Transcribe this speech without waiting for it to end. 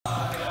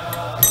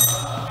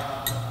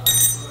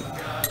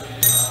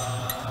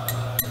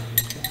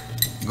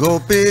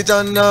Gopi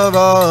Channa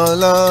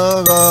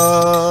Vallabha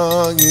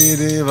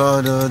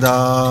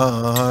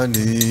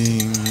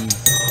Girivardhari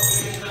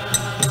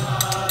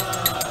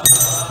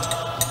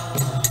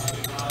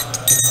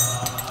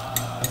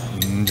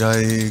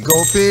Jai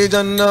Gopi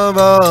Channa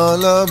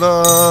Vallabha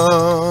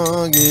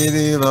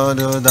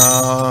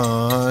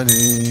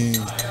Girivardhari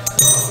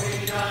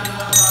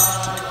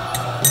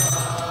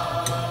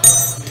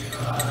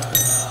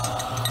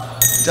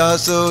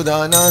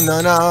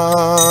Jasudhanana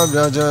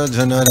Braja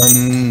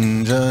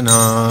Janaranjana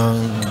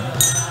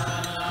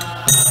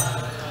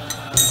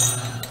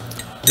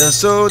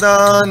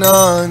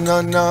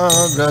Jasudhanana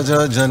Braja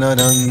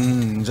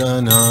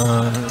Janaranjana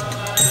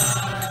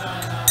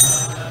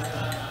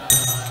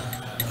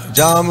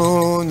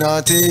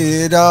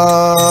Jamunatira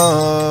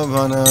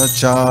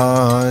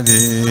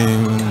Vanachari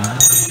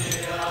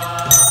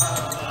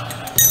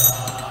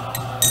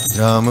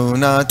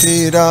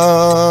Jamunatira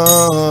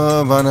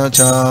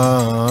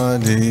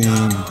Vanachari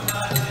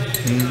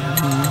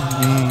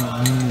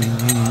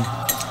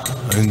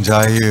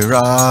Jai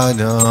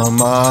Radha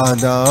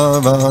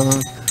Madhava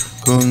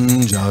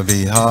Kunja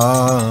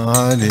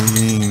Vihari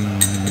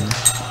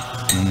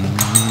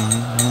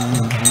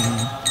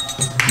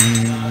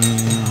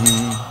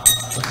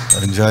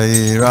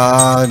Jai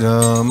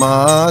Radha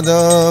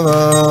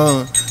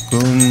Madhava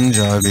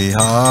Kunja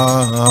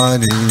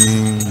Vihari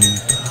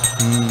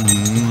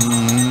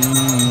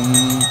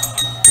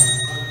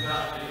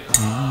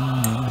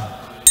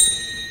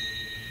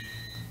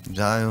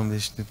Jai Om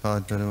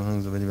Vishnupad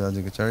Paramahansa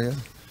Parivajagacharya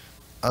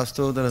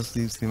Astodhara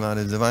Steve Sri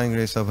Maharaj Divine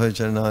Grace of Bhai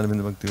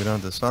Charanarvinda Bhakti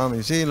Vedanta Swami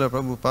Srila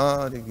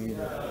Prabhupada Ki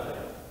Jai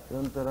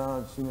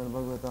Grantaraj Srimad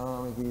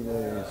Bhagavatam Ki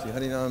Jai Sri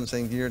Harinam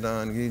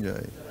Sankirtan Ki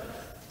Jai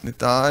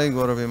Nitai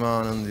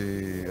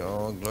Gauravimanandi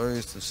all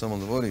glories to some of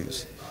the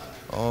devotees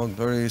all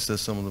glories to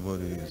some of the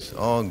devotees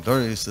all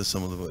glories to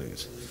some of the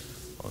devotees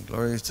all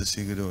glories to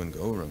Sri Guru and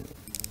Gauranga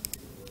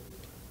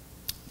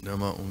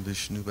Nama Om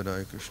Vishnu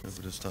Padaya Krishna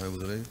Padasthaya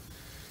Budale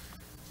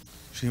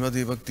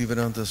Srimati Bhakti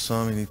Vedanta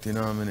Swami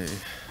Nityanamane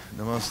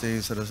Namaste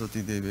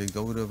Saraswati Deve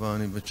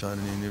Gauravani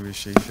Bhacharini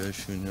Nirvishesha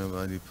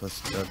Shunyavadi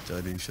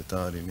Paschatari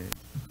Shatarine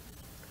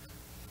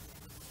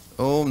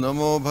Om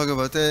Namo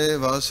Bhagavate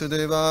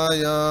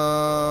Vasudevaya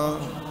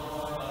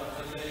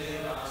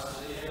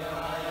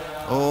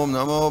Om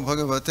Namo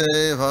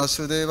Bhagavate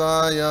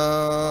Vasudevaya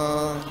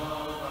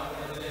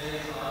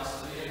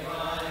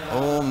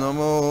Om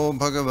Namo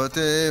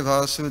Bhagavate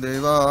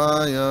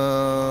Vasudevaya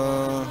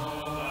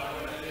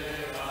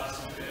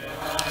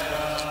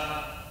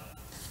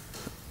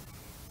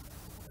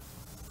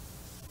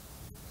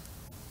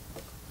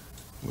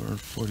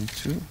Word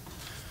 42.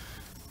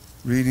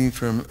 Reading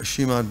from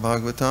Srimad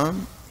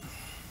Bhagavatam,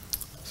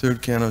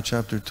 3rd Canto,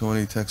 Chapter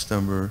 20, text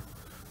number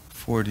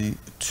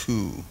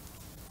 42.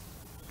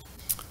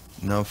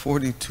 Now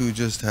 42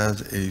 just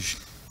has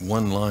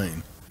one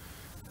line,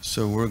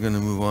 so we're going to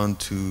move on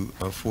to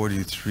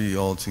 43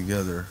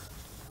 altogether.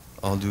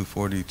 I'll do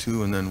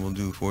 42 and then we'll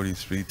do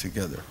 43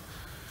 together.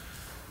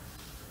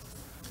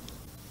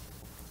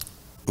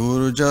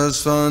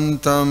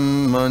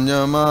 Urjasvantam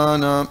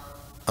manyamana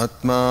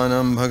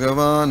Atmanam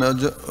Bhagavan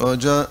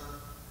Aja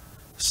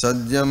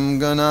Sadyam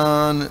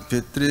Ganan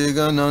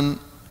Pitriganan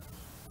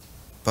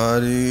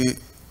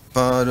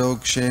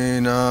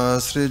Parokshena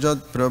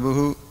Srijat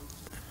Prabhu.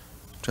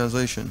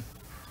 Translation.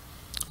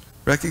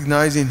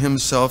 Recognizing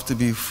himself to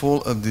be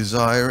full of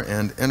desire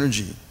and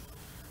energy,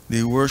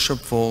 the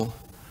worshipful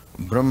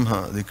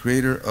Brahma, the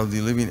creator of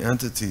the living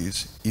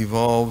entities,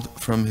 evolved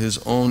from his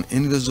own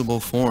invisible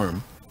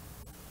form,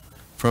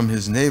 from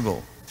his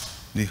navel,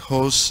 the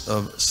hosts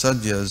of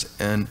Sadyas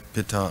and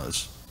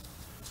Pitas.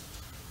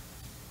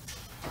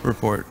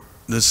 Report.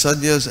 The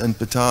Sadyas and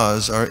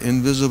Pitas are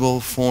invisible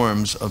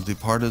forms of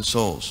departed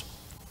souls,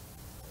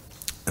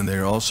 and they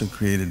are also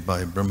created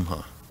by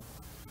Brahma.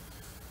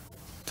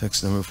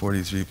 Text number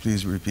 43,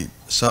 please repeat.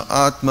 Sa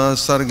Atma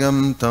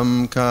Sargam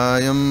Tam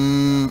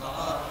Kayam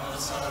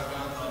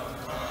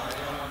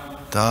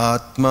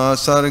Tatma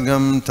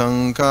Sargam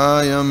Tam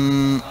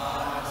Kayam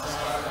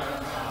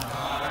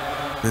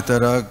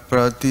Pitarak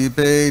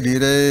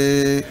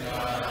Pratipedire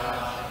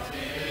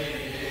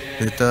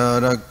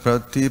Pitarak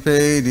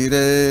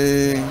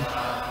Pratipedire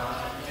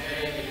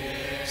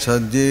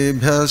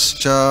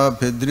Sadyebhyascha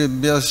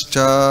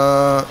Pidribhyascha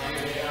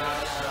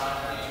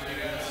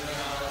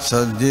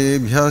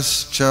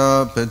Sadyebhyascha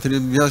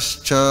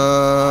Pidribhyascha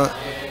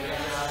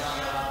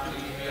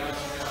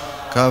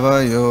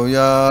Kavayo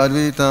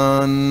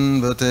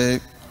Yarvitan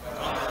Vate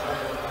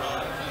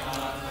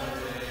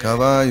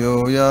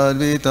Kavayo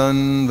Yarvitan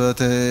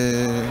Vate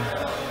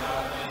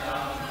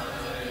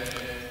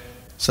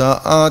Sa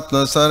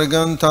Atma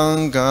Sargam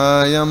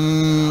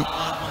Tankayam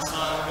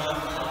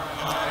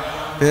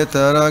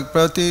Pitarak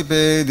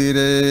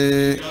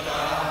Pratipedire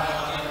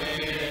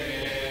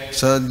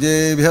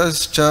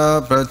Sadyebhyascha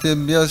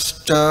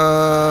Pratibhyascha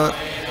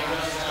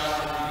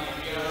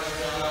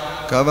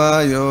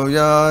Kavayo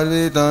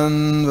Yarvitan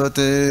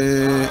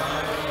Vate.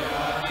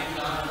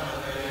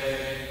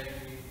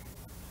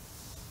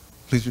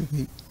 Please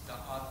repeat.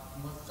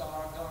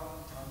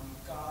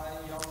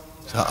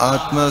 Sa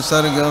atma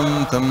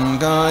sargam tam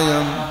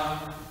gayam.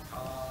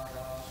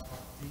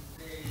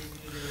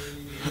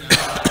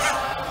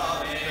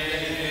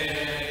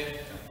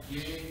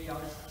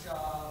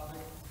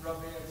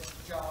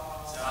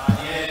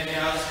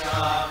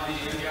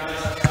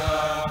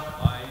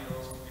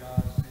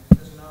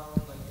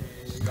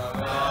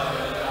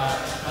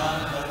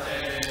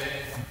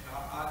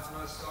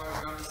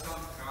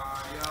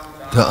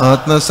 Sa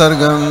atma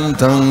sargam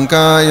tam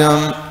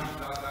gayam.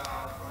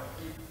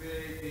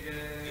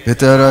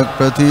 Vitarak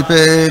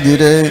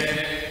pratipedire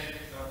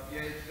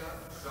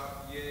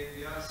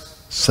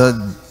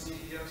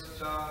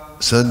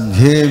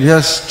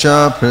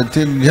sadhyebhyascha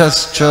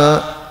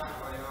pratibhyascha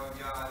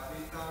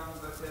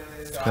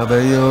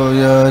kavayo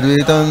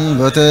yaritan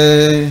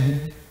vate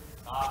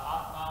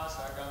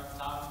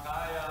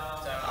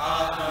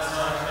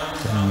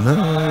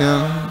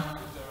Tanayam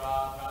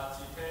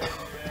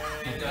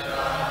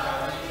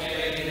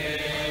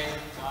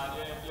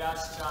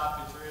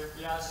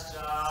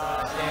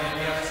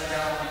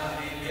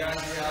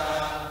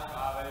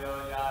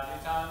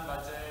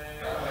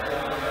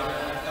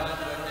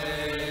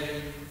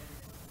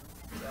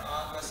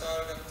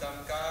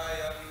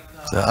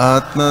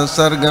Atma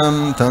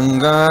sargam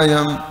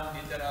tangayam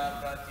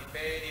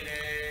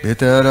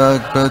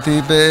Vitarak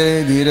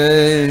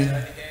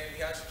pratipedire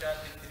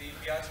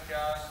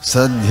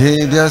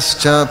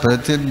sadhyebhyascha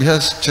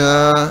pratibhyascha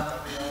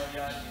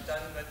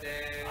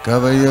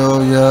kavayo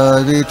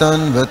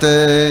yaditan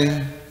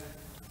vate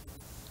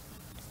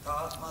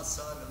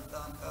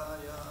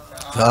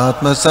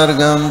Atma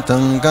sargam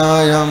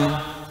tangayam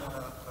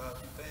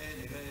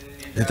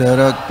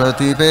Vitarak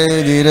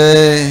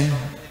pratipedire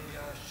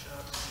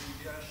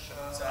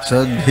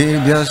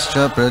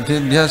sadhyebhyascha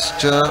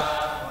pratibhyascha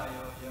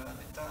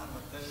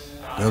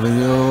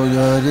kavayo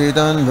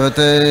yaditan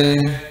vate.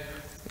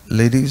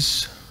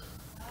 Ladies,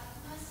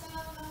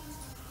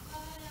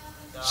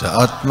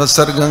 sa atma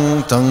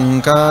sargang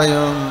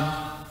tangkayam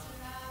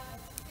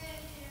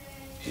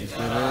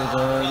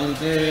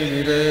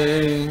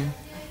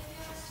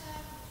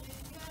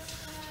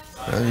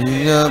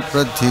kavayo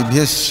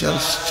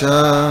pratibhyascha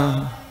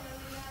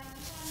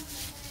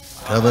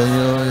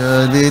kavayo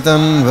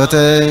yaditan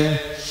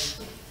vate.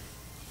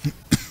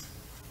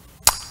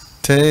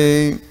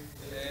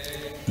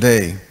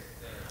 They,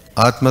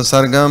 Atma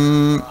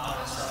Sargam,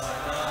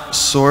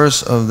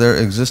 source of their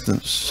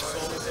existence.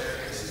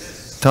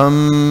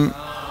 Tam,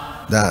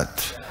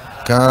 that.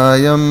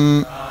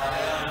 Kayam,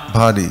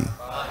 body.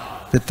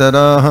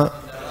 Pitaraha,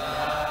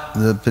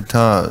 the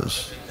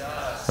pitas.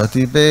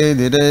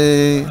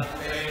 Patipedire,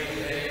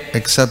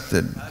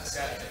 accepted.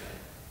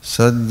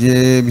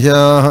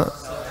 Sadyebhya,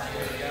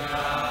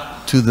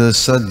 to the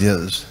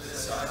sadyas.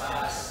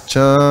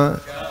 Cha,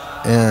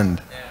 and.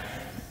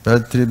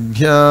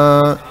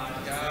 Patribhya,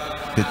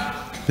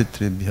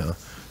 pitribhya,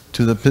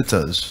 to the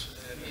pittas.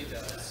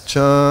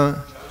 Cha,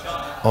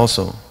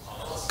 also.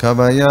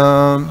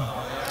 Kavayam,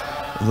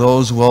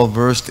 those well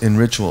versed in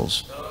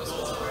rituals.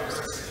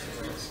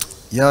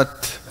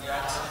 Yat,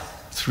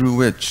 through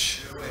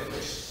which.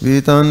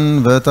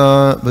 Vitan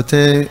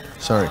vate,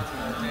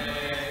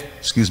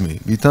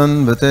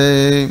 Vitan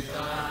vate,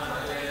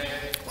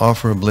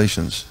 offer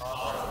oblations.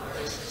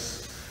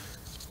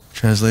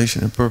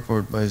 Translation and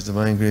purport by His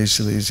Divine Grace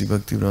Sri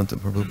Bhaktivedanta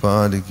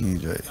Prabhupada Ki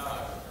Jai.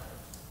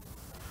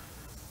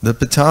 The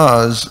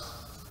Pitas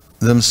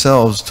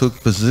themselves took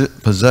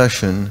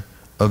possession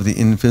of the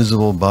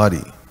invisible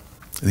body,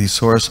 the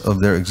source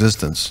of their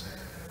existence.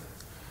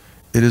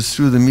 It is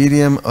through the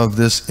medium of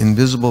this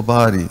invisible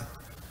body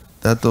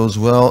that those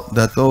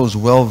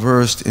well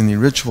versed in the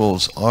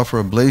rituals offer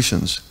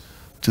oblations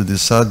to the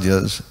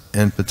sadhyas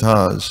and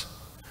pitas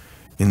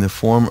in the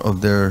form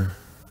of their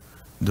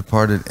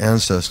departed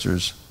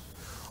ancestors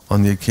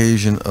on the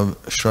occasion of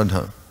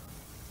Shraddha.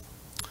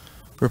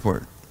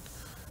 Purport.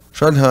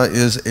 Shraddha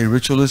is a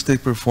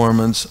ritualistic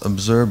performance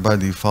observed by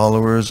the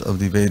followers of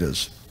the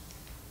Vedas.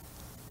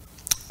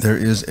 There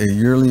is a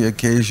yearly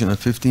occasion of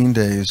 15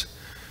 days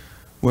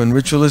when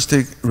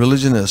ritualistic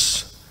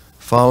religionists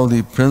follow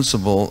the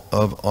principle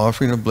of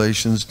offering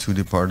oblations to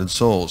departed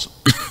souls.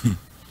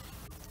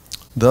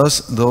 Thus,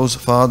 those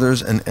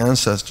fathers and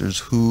ancestors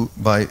who,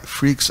 by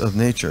freaks of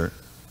nature,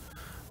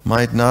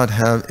 might not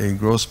have a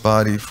gross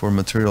body for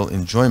material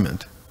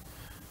enjoyment,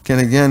 can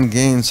again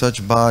gain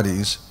such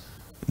bodies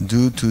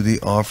due to the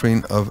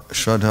offering of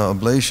Shraddha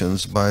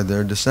oblations by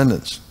their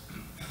descendants.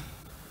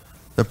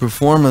 The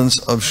performance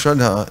of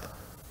Shraddha,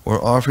 or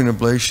offering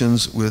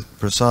oblations with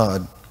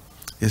prasad,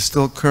 is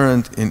still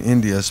current in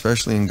India,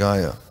 especially in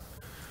Gaya,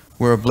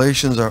 where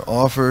oblations are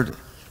offered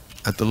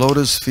at the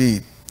lotus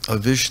feet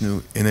of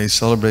Vishnu in a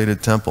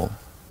celebrated temple.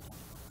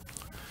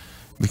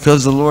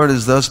 Because the Lord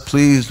is thus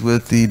pleased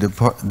with the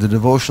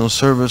devotional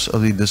service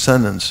of the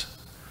descendants,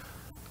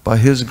 by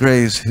His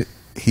grace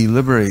He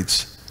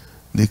liberates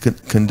the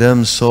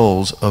condemned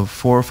souls of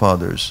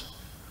forefathers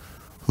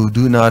who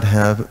do not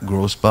have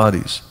gross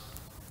bodies,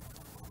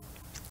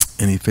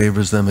 and He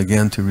favors them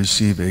again to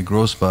receive a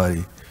gross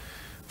body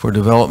for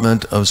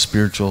development of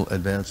spiritual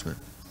advancement.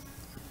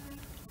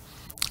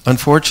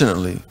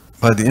 Unfortunately,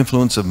 by the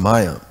influence of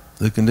Maya,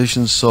 the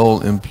conditioned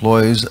soul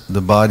employs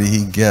the body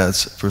he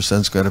gets for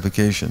sense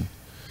gratification,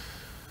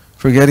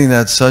 forgetting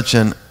that such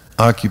an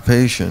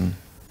occupation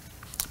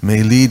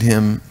may lead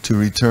him to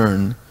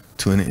return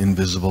to an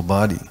invisible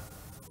body.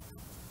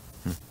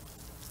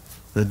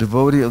 The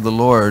devotee of the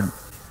Lord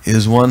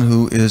is one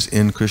who is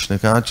in Krishna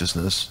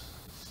consciousness,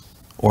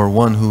 or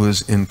one who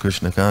is in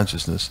Krishna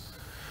consciousness.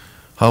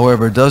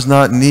 However, does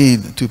not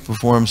need to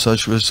perform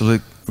such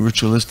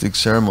ritualistic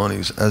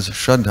ceremonies as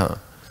Shraddha,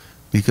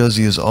 because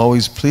he is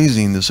always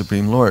pleasing the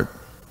Supreme Lord.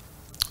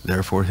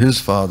 Therefore,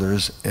 his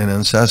fathers and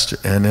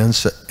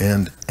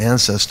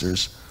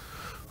ancestors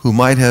who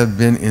might have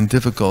been in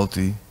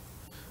difficulty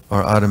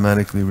are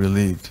automatically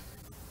relieved.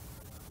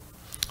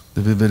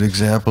 The vivid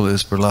example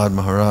is Prahlad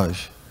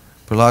Maharaj.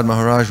 Prahlad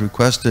Maharaj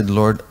requested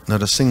Lord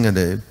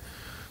Narasimhadev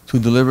to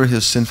deliver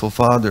his sinful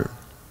father,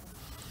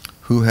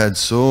 who had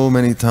so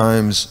many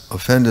times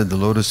offended the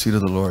lotus feet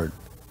of the Lord.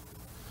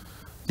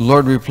 The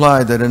Lord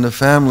replied that in a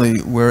family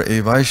where a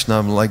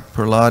Vaishnava like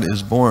Prahlad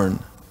is born,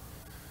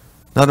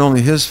 not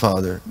only his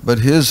father, but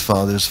his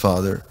father's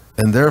father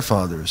and their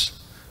fathers,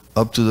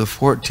 up to the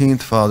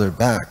 14th father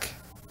back,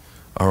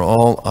 are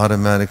all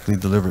automatically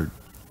delivered.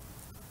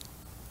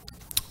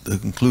 The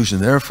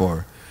conclusion,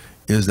 therefore,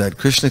 is that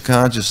Krishna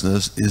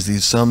consciousness is the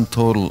sum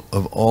total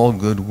of all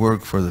good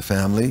work for the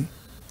family,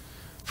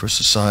 for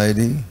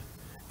society,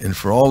 and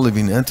for all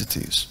living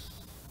entities.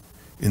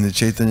 In the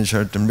Chaitanya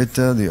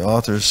Charitamrita, the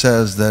author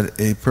says that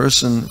a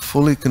person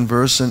fully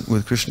conversant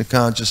with Krishna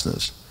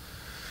consciousness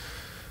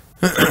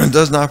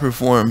does not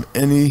perform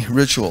any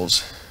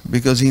rituals,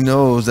 because he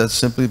knows that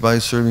simply by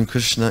serving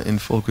Krishna in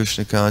full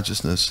Krishna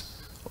consciousness,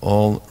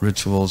 all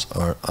rituals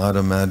are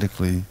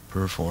automatically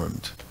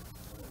performed.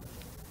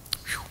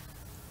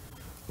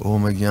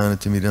 Om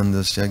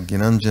Ajnanatimirandasya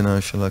Gnananjana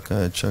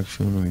Shalakaya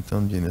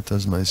Chakshunamitam Jena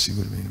Tasmai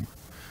Sigurvim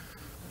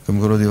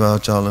Kamguru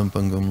Divachalam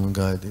Pangam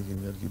Gaya Dekin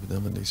Yarki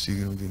Vidamade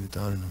Sigurum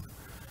Dinitaranam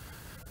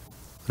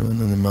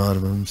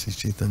Ramananamarvam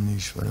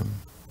Sichitanishwaram.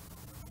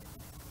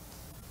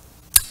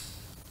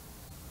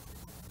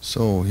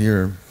 So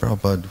here,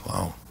 Prabhupada,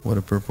 wow, what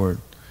a purport.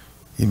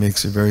 He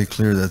makes it very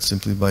clear that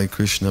simply by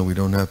Krishna we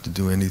don't have to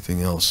do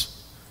anything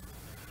else.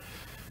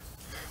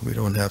 We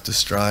don't have to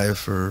strive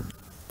for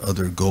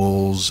other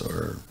goals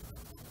or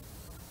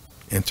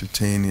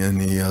entertain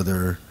any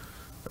other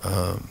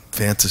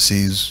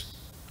fantasies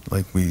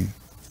like we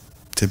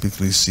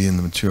typically see in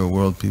the material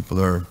world. People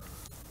are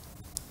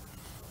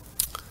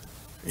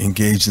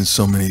engaged in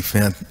so many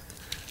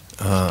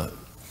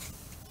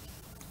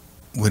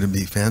would it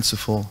be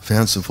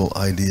fanciful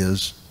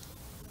ideas,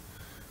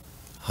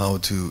 how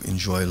to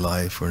enjoy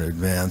life or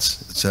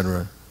advance,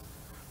 etc.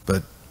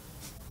 But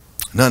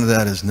none of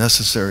that is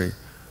necessary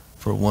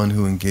for one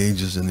who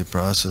engages in the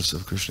process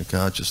of Krishna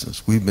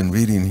consciousness. We've been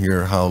reading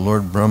here how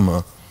Lord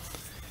Brahma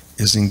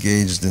is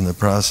engaged in the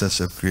process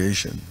of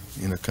creation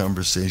in a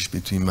conversation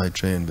between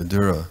Maitreya and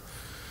Vidura.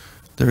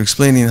 They're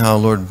explaining how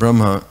Lord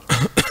Brahma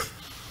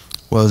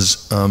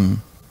was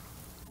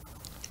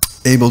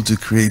able to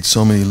create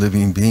so many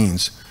living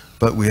beings,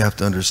 but we have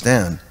to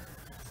understand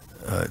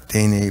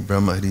Tene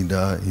Brahma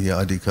Hrida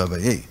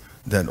Hyadikavaye,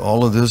 that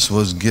all of this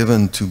was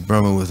given to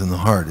Brahma within the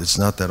heart. It's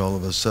not that all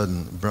of a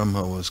sudden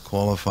Brahma was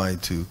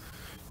qualified to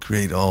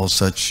create all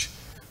such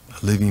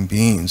living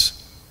beings,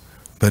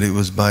 but it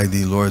was by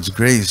the Lord's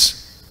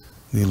grace,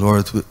 the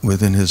Lord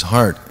within his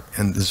heart.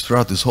 And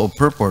throughout this whole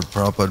purport,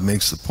 Prabhupada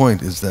makes the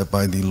point, is that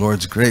by the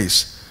Lord's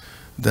grace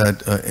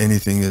that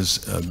anything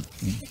is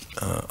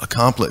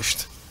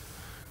accomplished.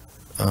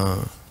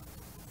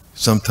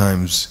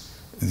 Sometimes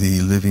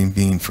the living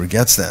being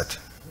forgets that,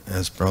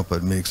 as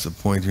Prabhupada makes the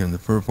point here in the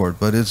purport,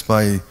 but it's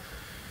by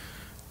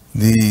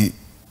the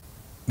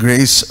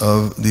grace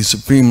of the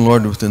Supreme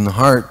Lord within the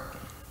heart,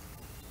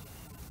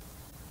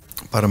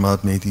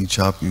 Paramatmeti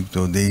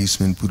Chapyukto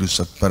Deismin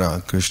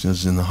Purusakpara, Krishna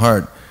is in the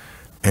heart,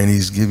 and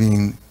he's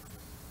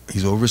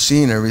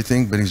overseeing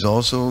everything, but he's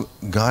also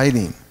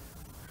guiding.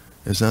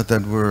 It's not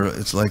that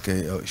it's like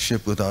a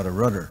ship without a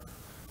rudder.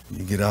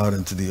 You get out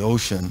into the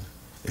ocean,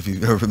 if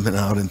you've ever been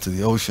out into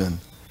the ocean,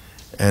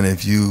 and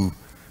if you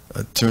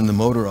turn the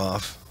motor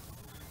off,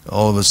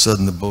 all of a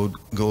sudden the boat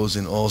goes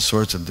in all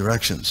sorts of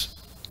directions.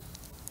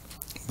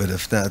 But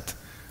if that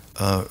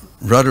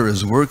rudder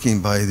is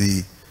working by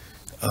the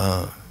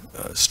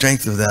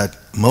strength of that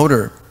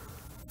motor,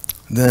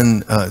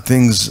 then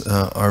things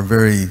are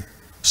very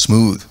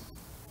smooth.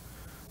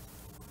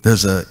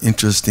 There's an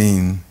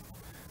interesting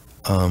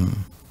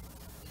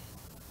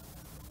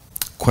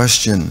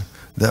question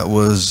that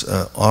was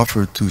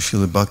offered to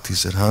Srila Bhakti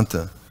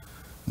Siddhanta,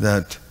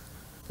 that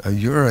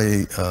you're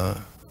a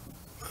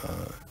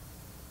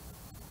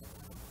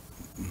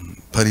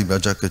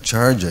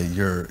Paribrajacacharya,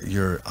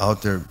 you're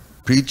out there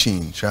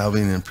preaching,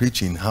 traveling and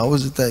preaching. How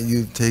is it that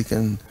you've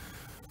taken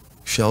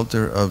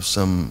shelter of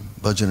some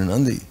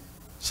Bhajananandi,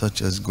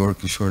 such as Gaur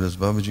Kishore Das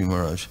Babaji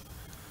Maharaj?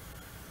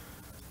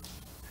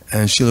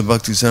 And Srila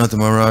Bhakti Siddhanta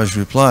Maharaj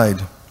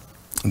replied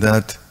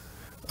that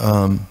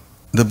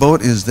the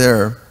boat is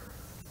there,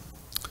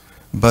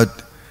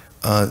 but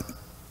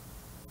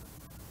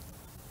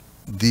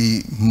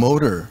the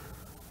motor,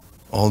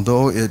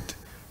 although it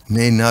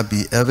may not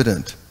be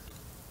evident,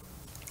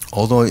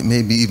 although it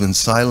may be even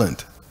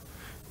silent,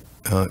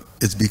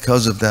 it's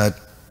because of that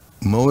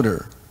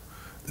motor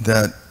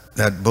that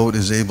that boat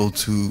is able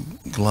to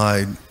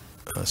glide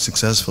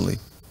successfully.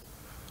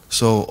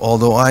 So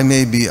although I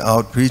may be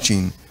out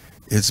preaching,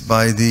 it's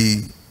by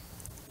the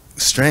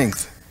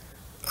strength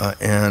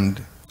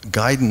and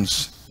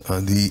guidance,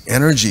 the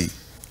energy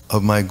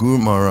of my Guru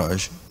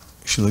Maharaj,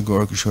 Srila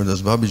Gaura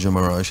Das Babiji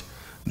Maharaj,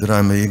 that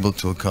I'm able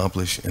to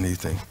accomplish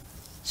anything.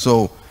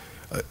 So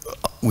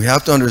we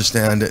have to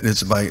understand that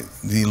it's by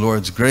the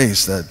Lord's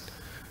grace that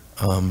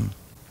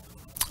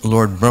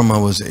Lord Brahma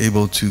was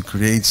able to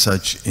create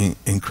such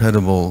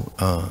incredible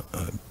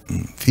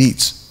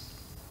feats,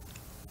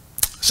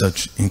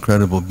 such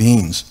incredible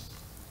beings.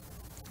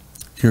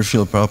 Here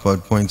Srila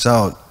Prabhupada points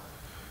out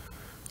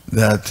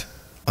that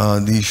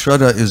the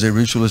Shraddha is a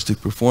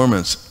ritualistic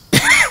performance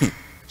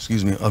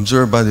excuse me,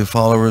 observed by the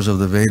followers of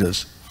the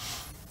Vedas.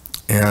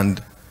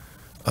 And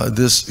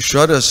this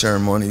Shraddha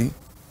ceremony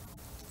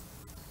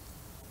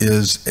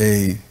is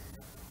a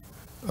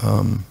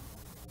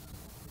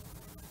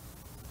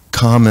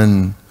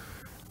common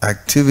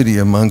activity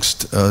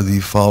amongst the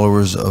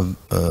followers of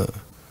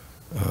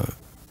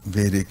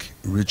Vedic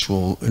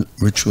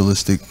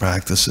ritualistic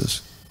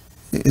practices.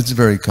 It's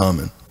very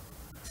common.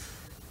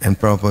 And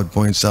Prabhupada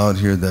points out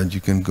here that you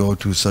can go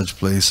to such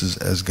places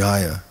as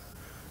Gaya.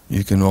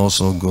 You can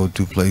also go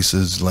to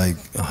places like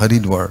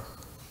Haridwar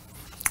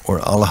or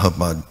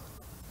Allahabad.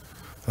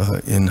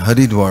 In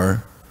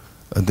Haridwar,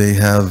 they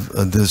have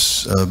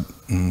this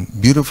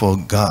beautiful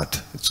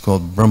ghat. It's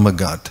called Brahma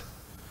Ghat.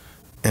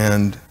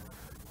 And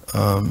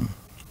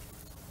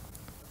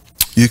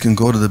you can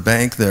go to the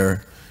bank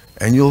there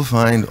and you'll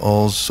find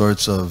all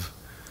sorts of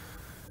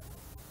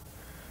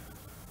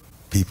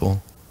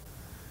people.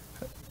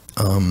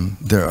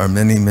 There are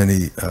many,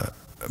 many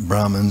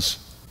Brahmins,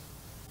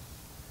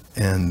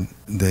 and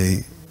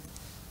they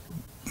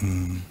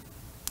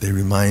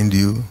remind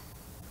you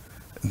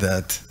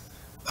that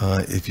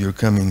if you're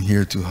coming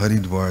here to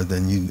Haridwar,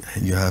 then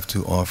you have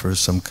to offer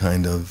some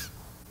kind of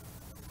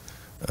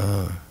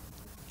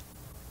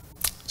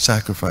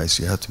sacrifice.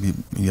 You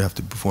have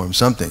to perform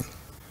something.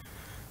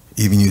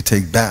 Even you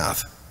take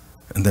bath,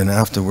 and then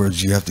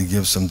afterwards you have to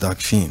give some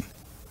dakshin.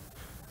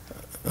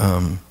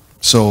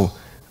 So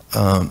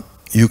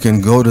you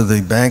can go to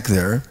the bank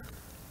there,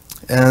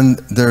 and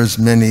there's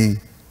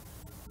many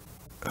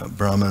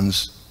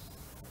Brahmins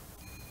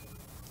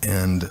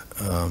and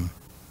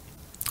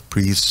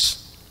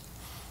priests,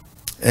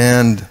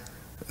 and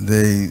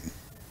they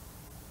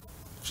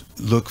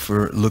look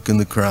in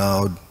the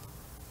crowd.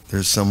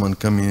 There's someone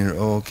coming here.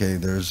 Oh, okay,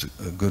 there's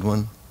a good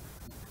one.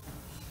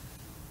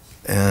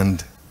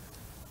 And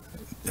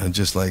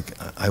just like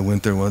I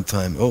went there one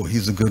time. Oh,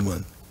 he's a good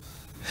one.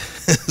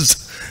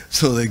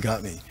 So they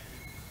got me.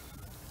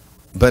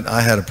 But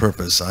I had a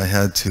purpose. I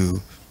had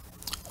to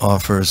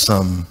offer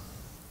some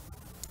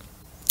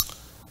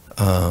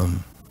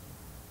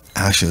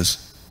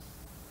ashes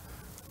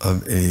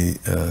of a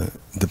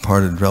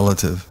departed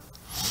relative.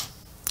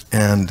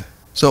 And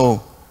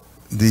so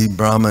the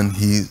Brahmin,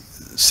 he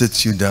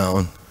sits you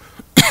down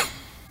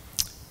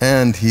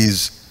and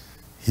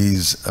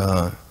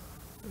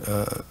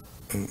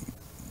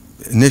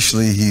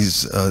initially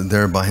he's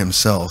there by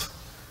himself,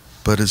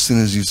 but as soon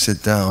as you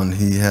sit down,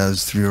 he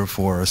has 3 or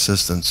 4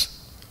 assistants.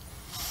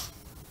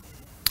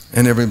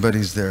 And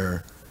everybody's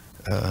there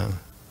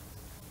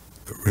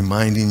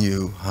reminding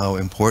you how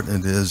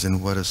important it is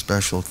and what a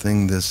special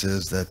thing this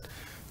is, that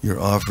you're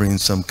offering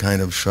some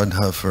kind of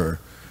shraddha for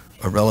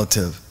a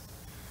relative.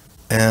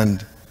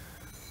 And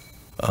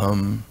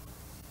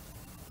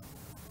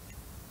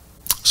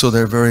so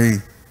they're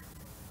very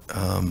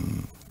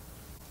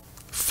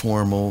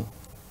formal.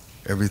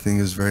 Everything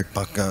is very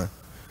pakka.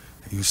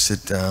 You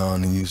sit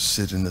down and you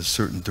sit in a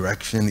certain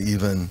direction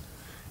even,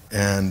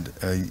 and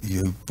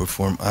you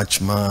perform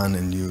achman,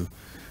 and you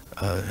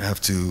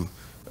have to,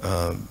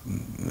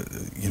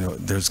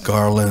 there's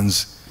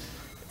garlands,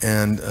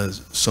 and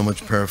so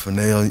much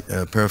paraphernalia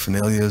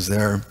is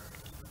there.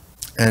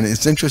 And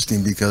it's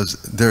interesting because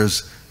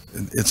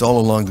it's all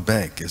along the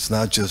bank. It's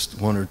not just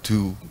 1 or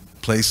 2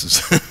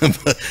 places,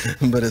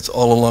 but it's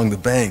all along the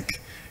bank.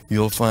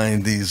 You'll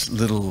find these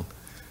little,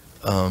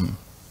 I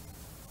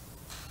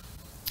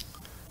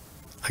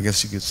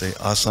guess you could say,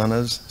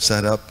 asanas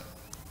set up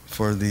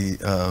for the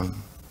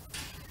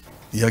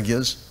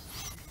yagyas.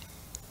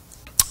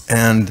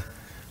 And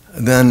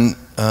then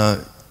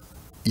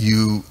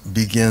you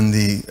begin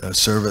the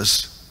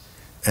service,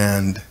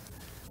 and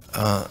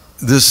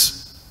this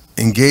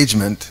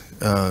engagement,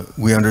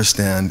 we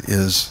understand,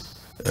 is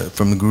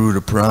from the Guru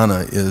to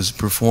Purana, is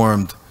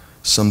performed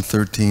some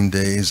 13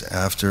 days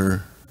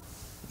after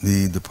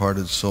the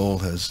departed soul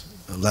has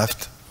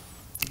left.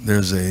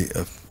 There's a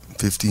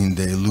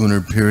 15-day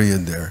lunar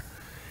period there.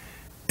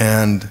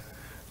 And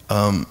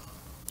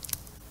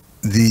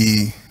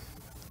the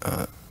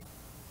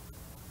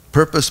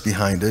purpose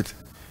behind it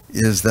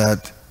is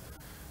that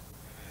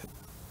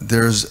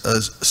there's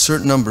a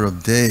certain number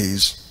of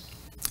days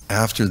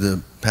after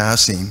the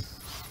passing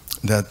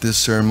that this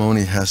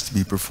ceremony has to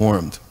be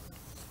performed.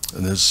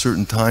 And there's a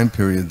certain time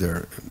period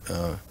there.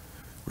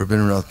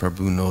 Rabindranath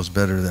Prabhu knows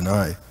better than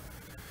I.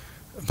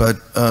 But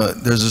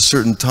there's a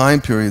certain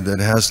time period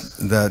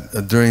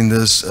that during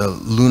this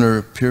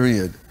lunar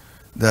period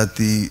that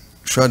the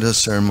Shraddha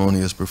ceremony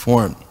is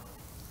performed.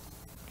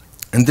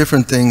 And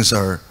different things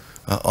are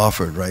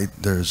offered, right?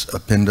 There's a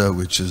pinda,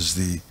 which is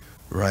the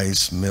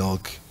rice,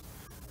 milk,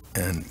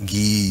 and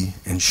ghee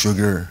and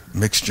sugar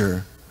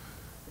mixture.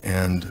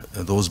 And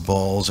those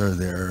balls are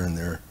there, and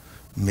they're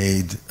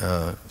made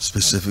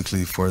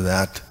specifically for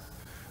that.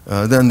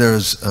 Then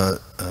there's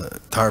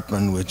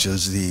tarpan, which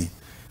is the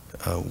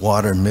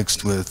water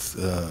mixed with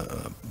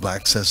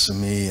black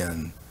sesame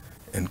and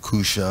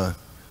kusha.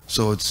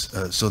 So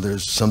so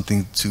there's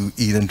something to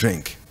eat and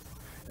drink.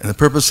 And the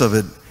purpose of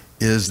it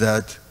is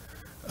that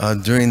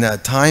during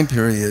that time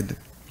period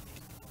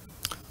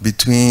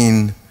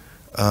between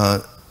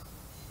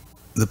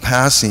the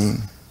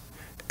passing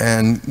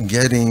and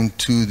getting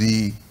to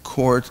the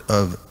court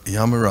of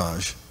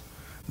Yamaraj,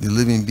 the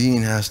living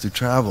being has to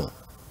travel.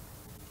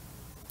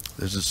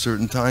 There's a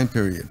certain time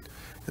period.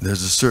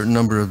 There's a certain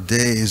number of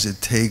days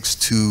it takes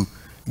to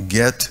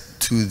get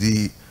to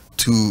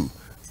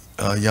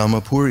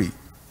Yamapuri,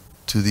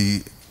 to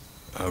the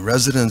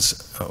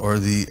residence or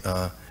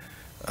the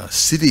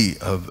city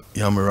of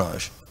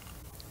Yamaraj.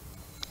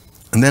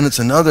 And then it's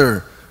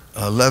another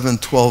 11,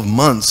 12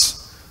 months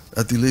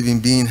that the living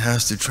being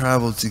has to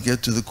travel to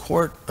get to the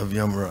court of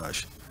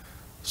Yamaraj.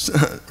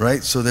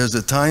 Right? So there's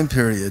a time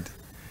period,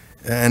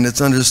 and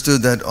it's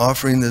understood that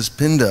offering this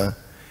pinda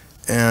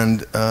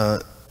and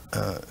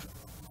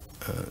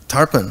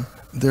tarpan,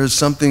 there's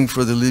something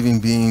for the living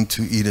being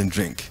to eat and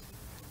drink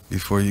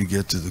before you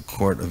get to the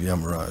court of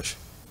Yamaraj.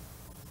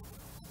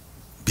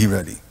 Be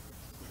ready.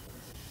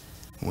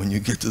 When you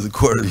get to the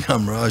court of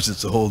Yamaraj,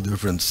 it's a whole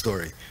different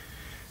story.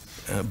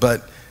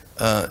 But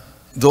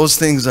those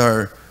things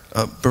are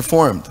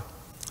performed.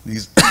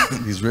 These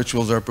these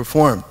rituals are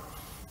performed.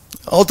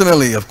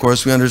 Ultimately, of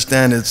course, we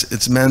understand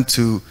it's meant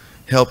to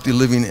help the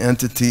living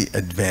entity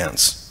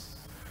advance.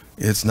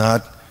 It's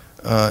not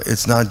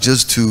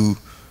just to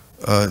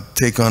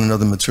take on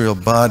another material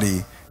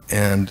body,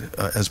 and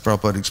as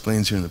Prabhupada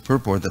explains here in the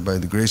purport, that by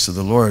the grace of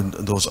the Lord,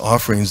 those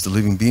offerings, the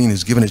living being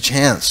is given a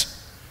chance.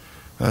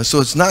 So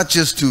it's not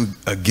just to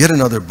get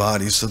another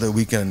body so that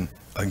we can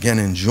again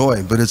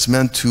enjoy, but it's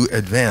meant to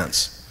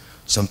advance.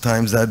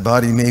 Sometimes that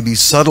body may be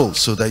subtle,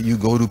 so that you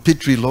go to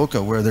Pitri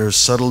Loka, where there are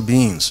subtle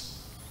beings.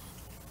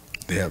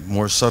 They have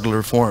more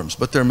subtler forms,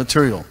 but they're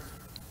material.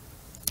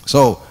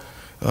 So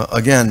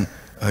again,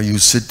 you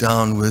sit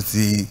down with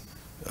the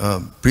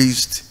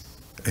priest.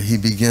 He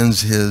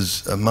begins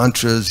his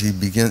mantras.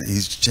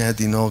 He's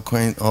chanting all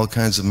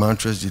kinds of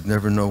mantras. You'd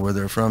never know where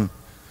they're from,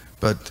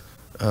 but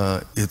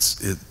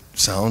it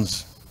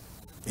sounds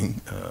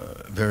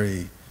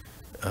very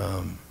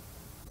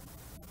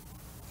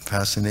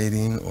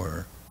fascinating,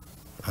 or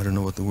I don't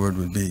know what the word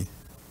would be,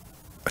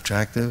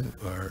 attractive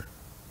or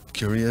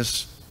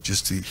curious,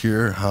 just to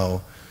hear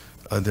how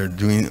they're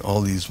doing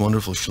all these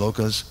wonderful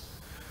shlokas.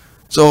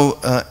 So,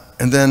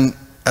 and then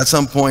at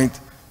some point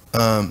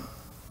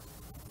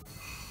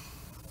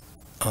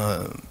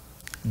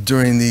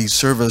during the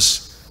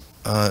service,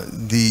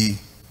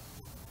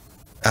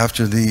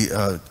 after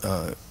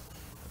the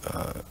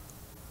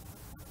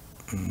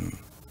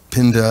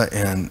pinda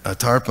and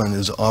tarpan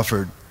is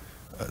offered,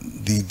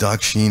 the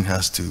dakshin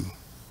has to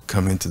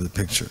come into the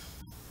picture,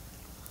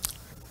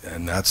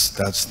 and that's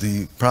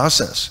the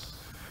process.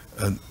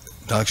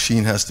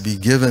 Dakshin has to be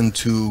given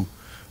to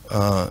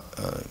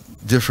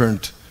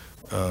different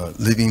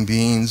living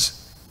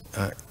beings,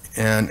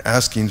 and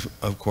asking,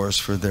 of course,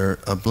 for their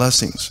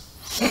blessings.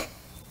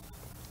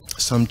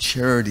 Some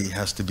charity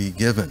has to be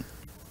given.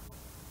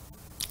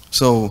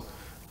 So,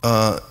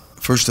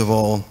 first of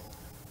all,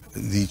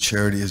 the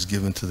charity is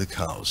given to the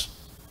cows.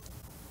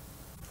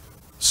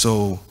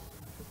 So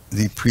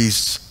the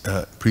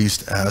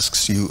priest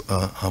asks you,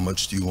 how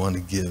much do you want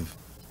to give?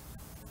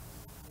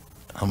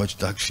 How much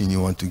dakshin you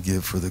want to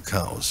give for the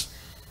cows?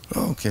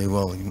 Okay,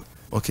 well,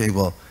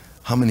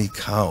 how many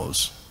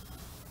cows?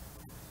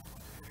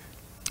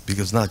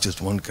 Because not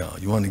just one cow.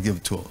 You want to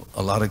give to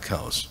a lot of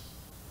cows.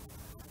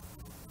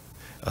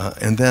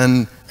 And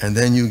then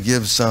you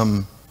give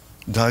some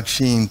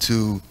dakshin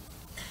to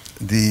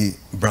the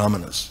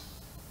brahmanas.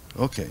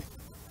 Okay.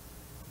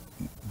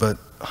 But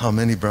how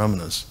many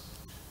brahmanas?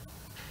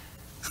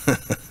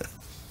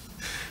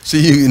 So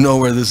you know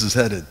where this is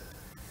headed.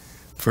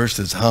 First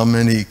it's how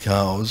many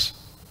cows,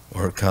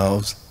 or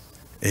cows,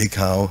 a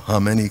cow, how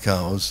many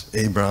cows,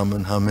 a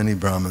brahman, how many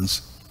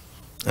brahmins.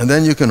 And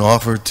then you can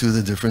offer to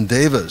the different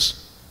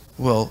devas.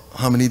 Well,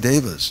 how many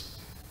devas?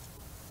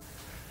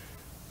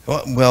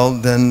 Well,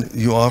 then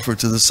you offer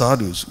to the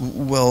sadhus.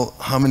 Well,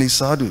 how many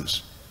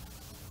sadhus?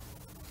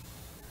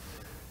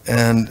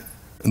 And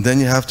then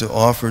you have to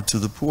offer to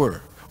the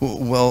poor.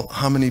 Well,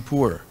 how many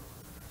poor?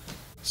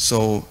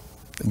 So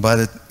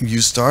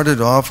you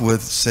started off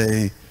with,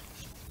 say,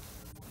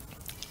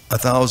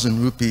 1,000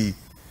 rupee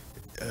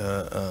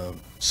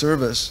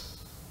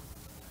service,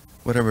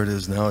 whatever it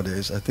is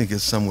nowadays. I think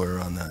it's somewhere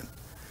around that.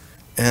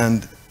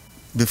 And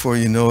before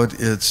you know it,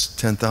 it's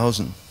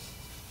 10,000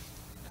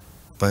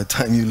 by the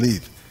time you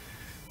leave.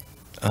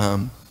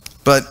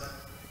 But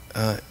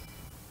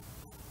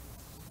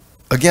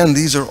again,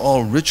 these are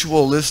all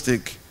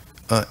ritualistic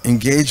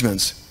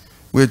engagements,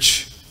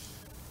 which,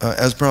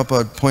 as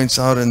Prabhupada points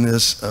out in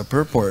this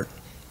purport,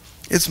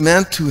 it's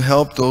meant to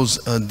help those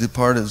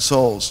departed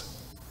souls.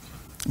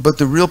 But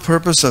the real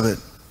purpose of it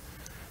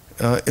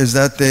is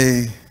that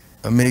they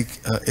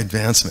make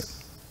advancement.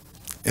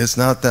 It's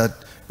not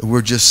that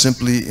we're just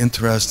simply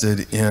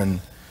interested in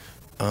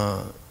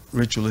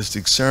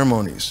ritualistic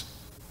ceremonies,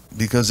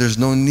 because there's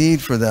no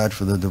need for that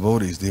for the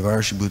devotees.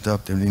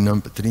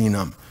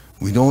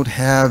 We don't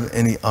have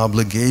any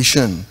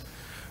obligation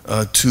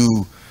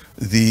to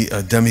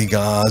the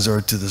demigods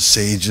or to the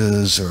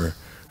sages or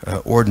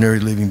ordinary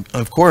living.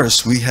 Of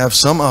course, we have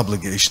some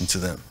obligation to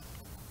them,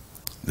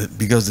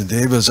 because the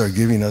devas are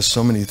giving us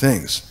so many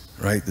things,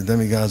 right? The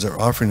demigods are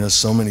offering us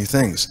so many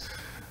things.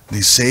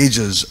 The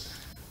sages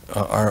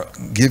are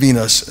giving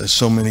us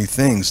so many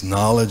things,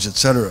 knowledge,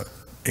 etc.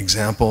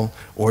 Example,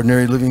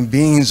 ordinary living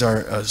beings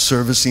are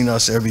servicing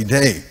us every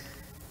day.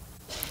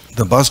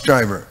 The bus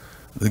driver,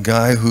 the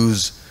guy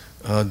who's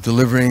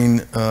delivering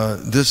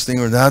this thing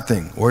or that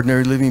thing.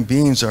 Ordinary living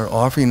beings are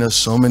offering us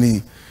so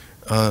many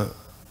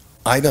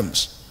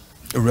items.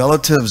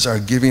 Relatives are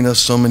giving us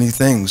so many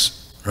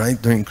things,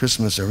 right? During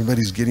Christmas,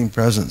 everybody's getting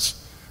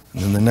presents.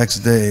 And then the next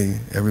day,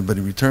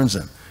 everybody returns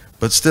them.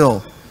 But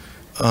still,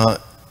 the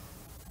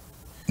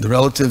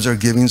relatives are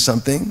giving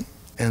something,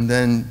 and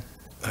then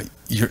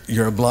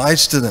you're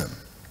obliged to them.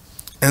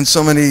 And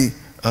so many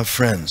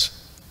friends.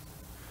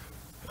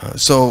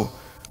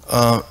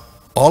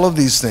 All of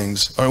these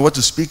things are what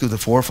to speak of the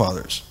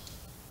forefathers.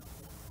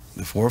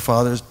 The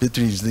forefathers,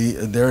 Pitris,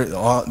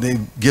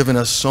 they've given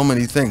us so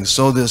many things.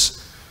 So this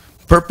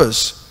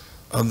purpose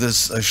of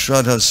this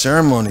Shraddha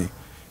ceremony,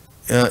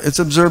 it's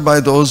observed by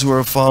those who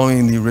are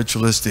following the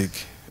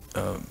ritualistic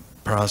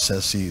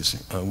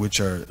processes, which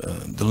are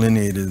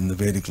delineated in the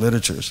Vedic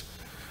literatures.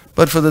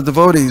 But for the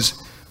devotees,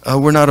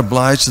 we're not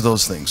obliged to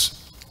those things.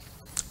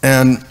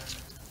 And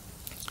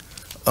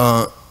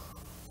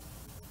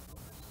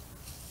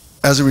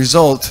as a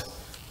result,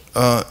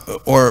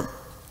 or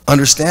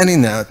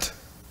understanding that,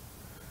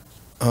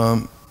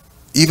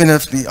 even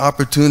if the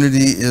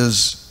opportunity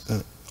is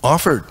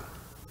offered,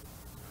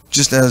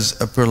 just as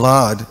a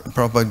Prahlad,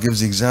 Prabhupada gives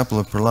the example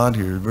of Prahlad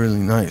here, really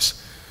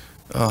nice,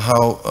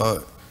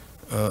 how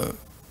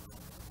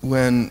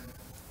when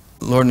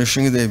Lord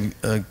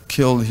Nrsingadev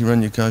killed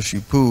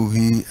Hiranyakashipu,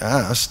 he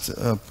asked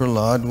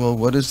Prahlad, well,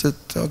 what is it?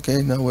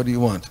 Okay, now what do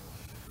you want?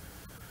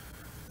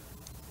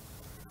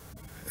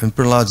 And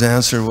Prahlad's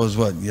answer was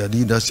what?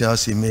 Yadi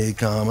dasyasi me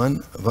kaman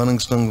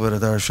vanangstung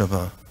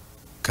varadarshava.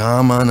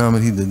 Kaman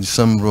amrida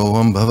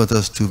samroham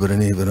bhavatas tu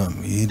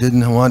varanevaram. He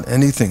didn't want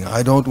anything.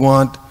 I don't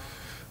want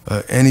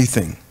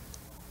anything.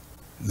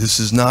 This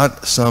is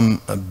not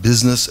some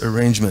business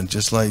arrangement,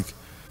 just like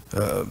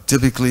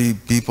typically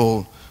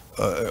people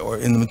or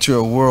in the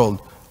material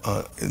world,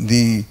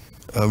 the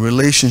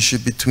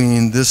relationship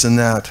between this and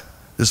that,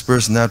 this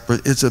person, that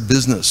person, it's a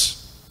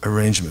business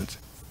arrangement.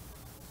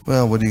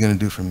 Well, what are you going to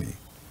do for me?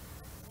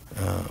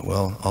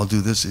 Well, I'll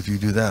do this if you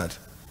do that.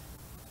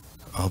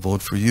 I'll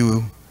vote for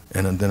you,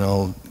 and then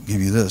I'll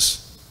give you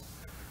this,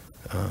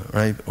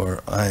 right?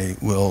 Or I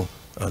will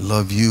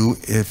love you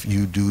if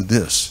you do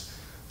this.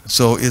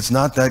 So it's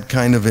not that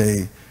kind of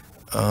a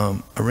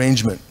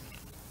arrangement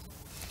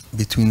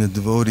between the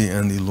devotee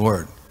and the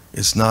Lord.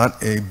 It's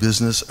not a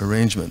business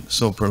arrangement.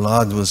 So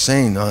Prahlad was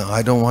saying,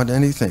 I don't want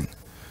anything.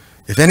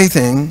 If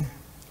anything,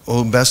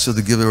 O best of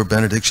the giver of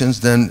benedictions,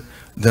 then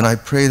I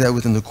pray that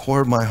within the core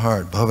of my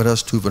heart,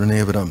 bhavadas tu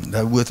varanevaram,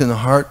 that within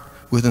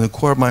the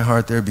core of my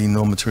heart, there be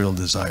no material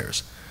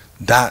desires.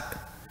 That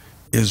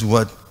is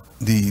what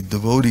the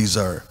devotees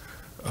are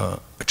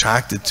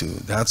attracted to.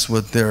 That's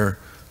what they're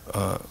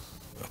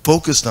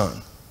focused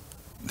on.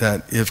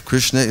 That if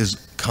Krishna is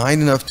kind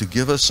enough to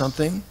give us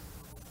something,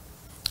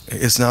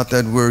 it's not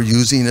that we're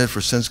using it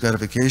for sense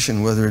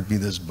gratification, whether it be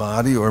this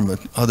body or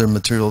other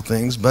material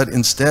things, but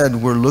instead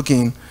we're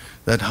looking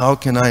at how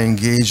can I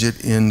engage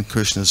it in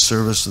Krishna's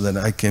service so that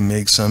I can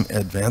make some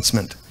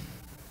advancement.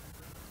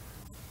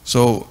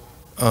 So,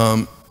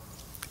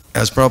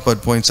 as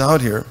Prabhupada points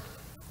out here,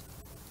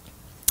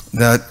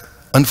 that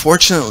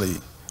unfortunately,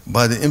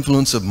 by the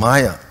influence of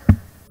Maya,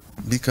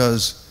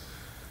 because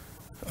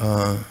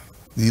the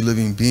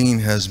living being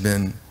has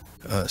been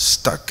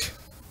stuck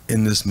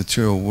in this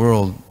material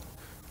world,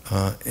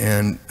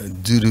 and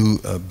due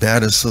to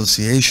bad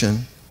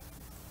association,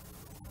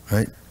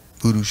 right?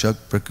 Purushak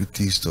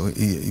Prakritisto,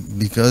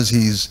 because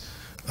he's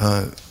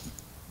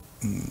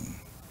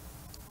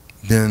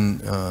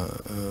been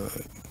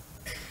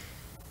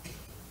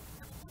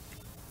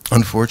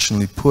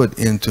unfortunately put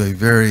into a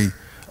very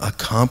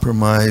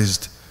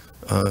compromised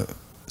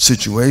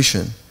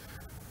situation,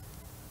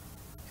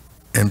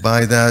 and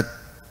by that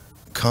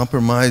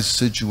compromised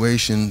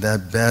situation,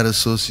 that bad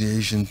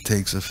association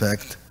takes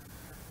effect,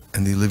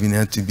 and the living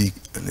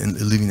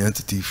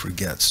entity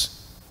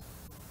forgets.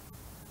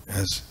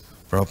 As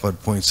Prabhupada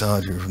points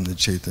out here from the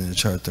Chaitanya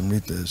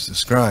Charitamrita is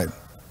described,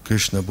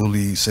 Krishna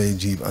Buli Se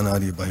Jeev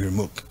Anadi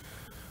Bahirmukh,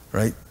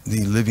 right?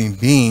 The living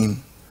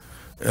being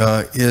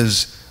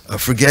is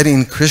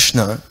forgetting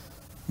Krishna.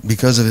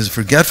 Because of his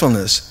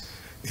forgetfulness,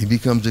 he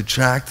becomes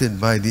attracted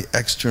by the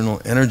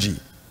external energy.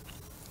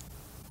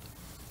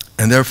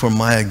 And therefore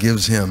Maya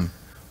gives him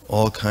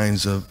all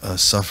kinds of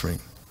suffering.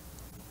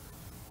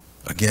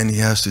 Again, he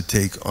has to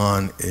take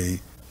on a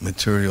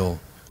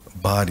material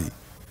body.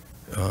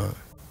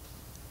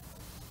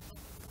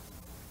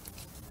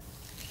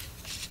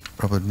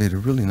 Prabhupada made a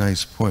really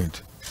nice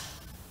point.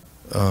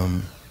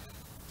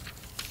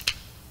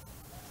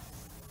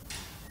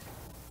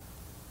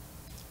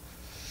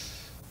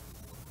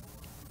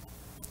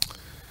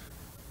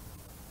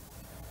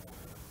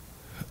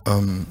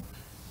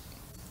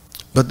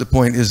 But the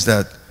point is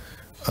that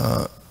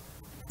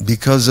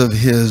because of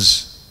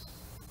his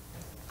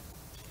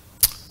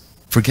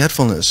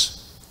forgetfulness,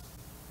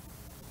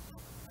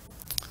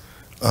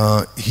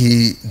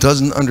 he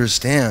doesn't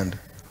understand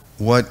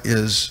what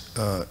is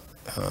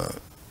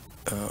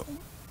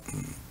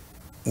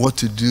what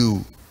to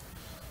do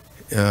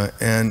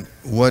and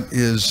what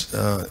is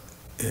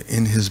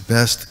in his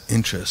best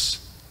interests.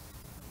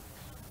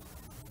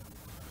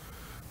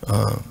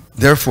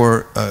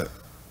 Therefore,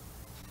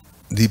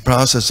 the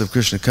process of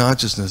Krishna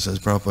consciousness, as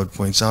Prabhupada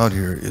points out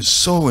here, is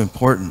so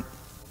important,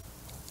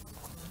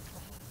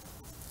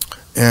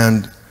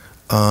 and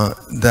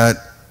that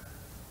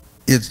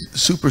it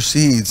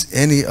supersedes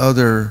any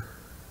other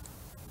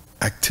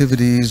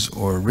activities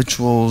or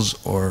rituals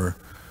or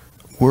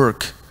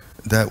work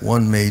that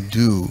one may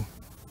do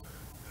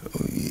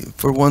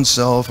for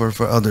oneself or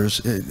for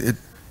others.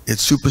 It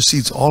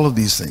supersedes all of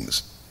these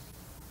things,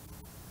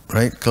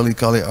 right? Kali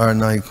Kali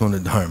Arnai Kona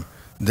Dharma.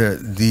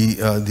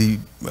 The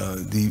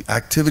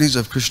activities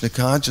of Krishna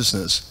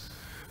consciousness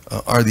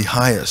are the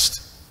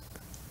highest.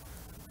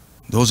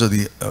 Those are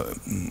the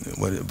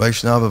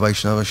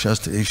Vaishnava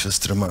Shastra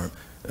Shastramar.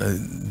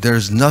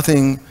 There's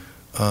nothing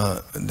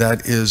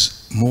that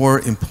is more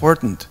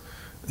important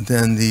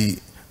than the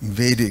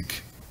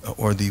Vedic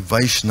or the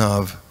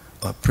Vaishnav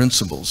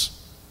principles.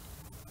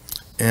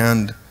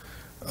 And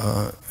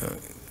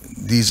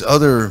these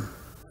other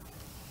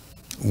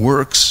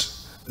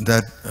works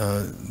that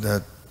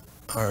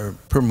are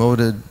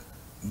promoted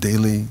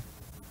daily,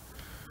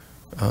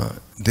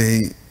 they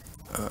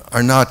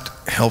are not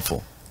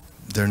helpful.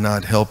 They're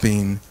not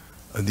helping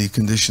the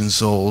conditioned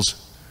souls,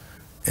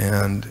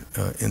 and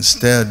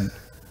instead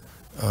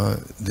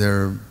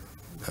they're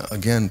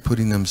again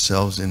putting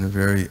themselves in a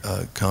very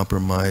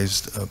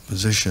compromised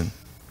position.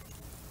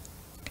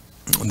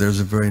 There's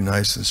a very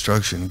nice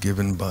instruction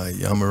given by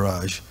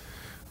Yamaraj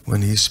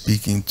when he's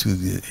speaking to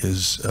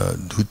his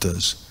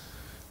dutas,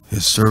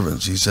 his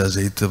servants. He says,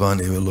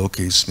 Etavan eva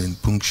lokesmin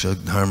punksha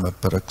dharma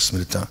parak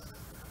smrita.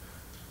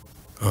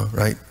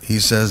 Right? He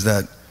says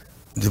that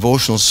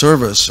devotional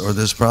service, or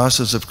this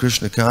process of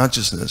Krishna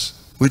consciousness,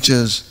 which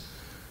is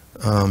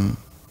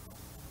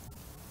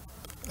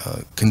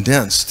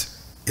condensed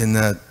in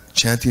that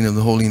chanting of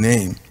the holy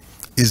name,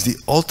 is the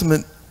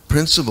ultimate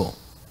principle.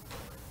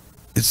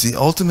 It's the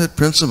ultimate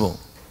principle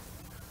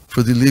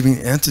for the living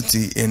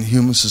entity in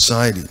human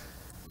society.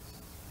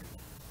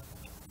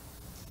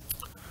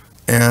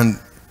 And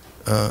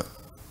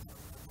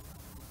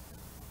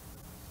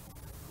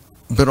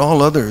but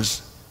all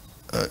others,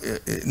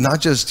 not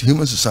just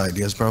human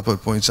society, as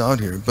Prabhupada points out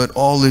here, but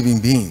all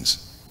living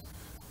beings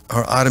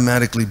are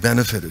automatically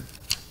benefited.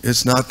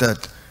 It's not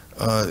that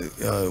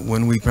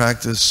when we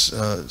practice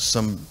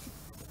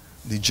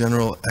the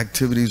general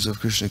activities of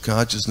Krishna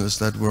consciousness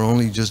that we're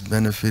only just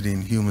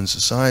benefiting human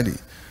society.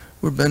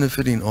 We're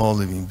benefiting all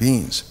living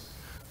beings.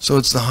 So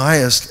it's the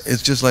highest.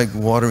 It's just like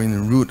watering the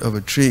root of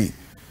a tree.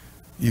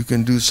 You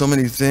can do so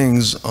many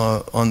things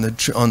on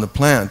the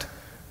plant,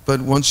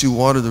 but once you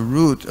water the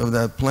root of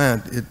that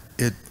plant,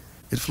 it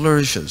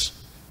flourishes.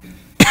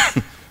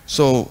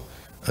 So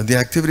the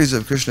activities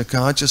of Krishna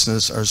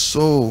consciousness are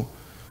so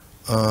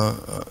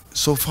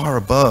far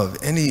above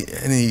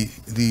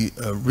the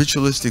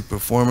ritualistic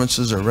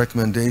performances or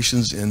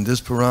recommendations in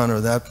this Purana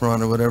or that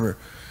Purana or whatever.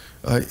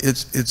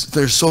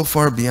 They're so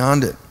far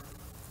beyond it.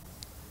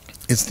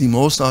 It's the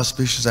most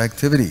auspicious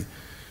activity.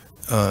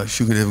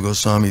 Shukadeva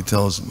Goswami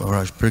tells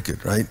Maharaj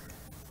Parikshit, right?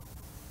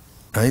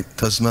 Right?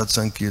 Tasmat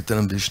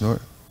Sankirtanam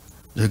Vishnur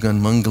Jagan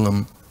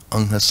Mangalam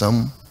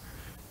Anghasam.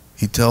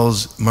 He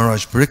tells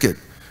Maharaj Parikshit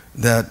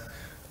that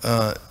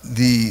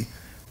the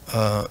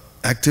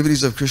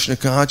activities of Krishna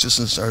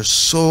consciousness are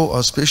so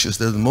auspicious.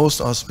 They're the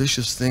most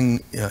auspicious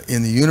thing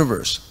in the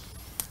universe.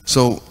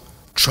 So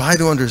try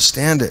to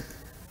understand it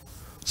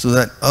so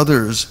that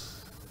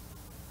others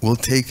will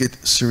take it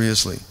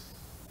seriously.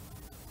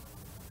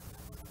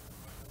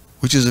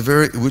 Which is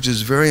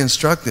very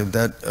instructive.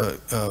 That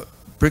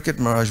Parikshit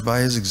Maharaj, by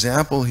his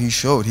example, he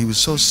showed he was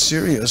so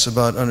serious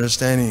about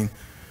understanding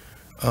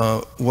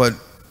what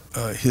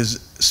his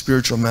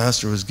spiritual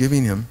master was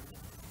giving him,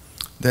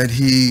 that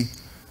he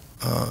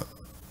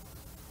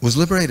was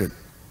liberated.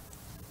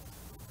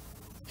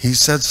 He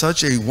set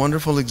such a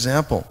wonderful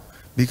example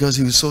because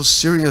he was so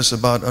serious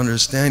about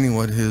understanding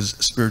what his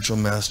spiritual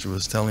master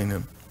was telling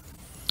him.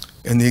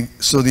 And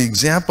so the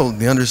example,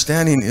 the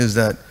understanding is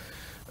that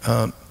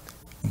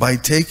by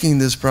taking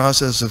this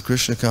process of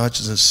Krishna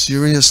consciousness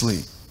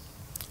seriously,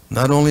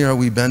 not only are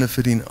we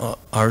benefiting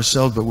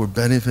ourselves, but we're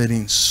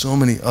benefiting so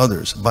many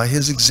others. By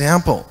his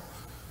example,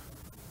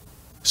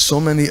 so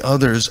many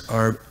others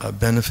are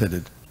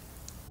benefited.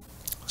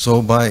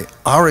 So by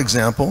our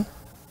example,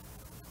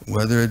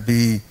 whether it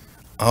be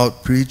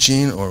out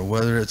preaching or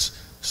whether it's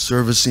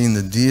servicing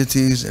the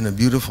deities in a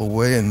beautiful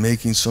way and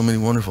making so many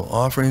wonderful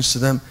offerings to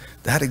them,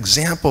 that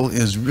example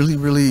is really,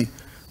 really,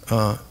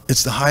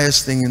 it's the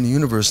highest thing in the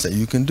universe that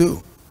you can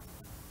do.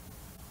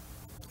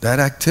 That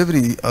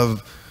activity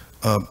of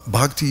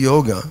bhakti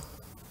yoga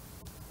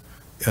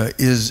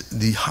is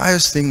the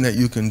highest thing that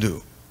you can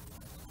do.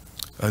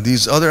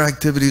 These other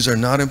activities are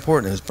not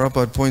important, as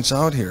Prabhupada points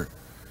out here.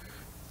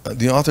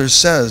 The author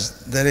says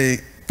that a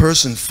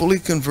person fully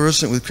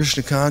conversant with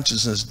Krishna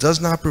consciousness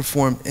does not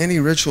perform any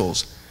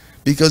rituals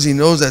because he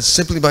knows that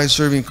simply by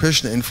serving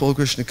Krishna in full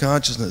Krishna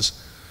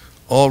consciousness,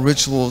 all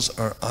rituals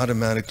are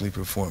automatically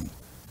performed.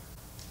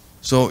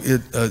 So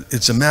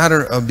it's a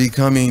matter of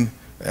becoming,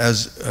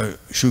 as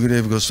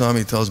Shukadeva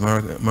Goswami tells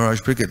Maharaj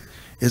Pariksit,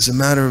 it's a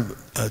matter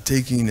of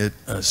taking it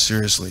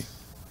seriously.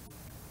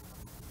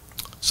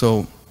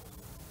 So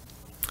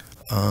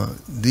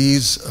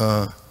these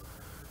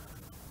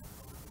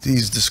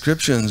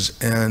descriptions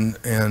and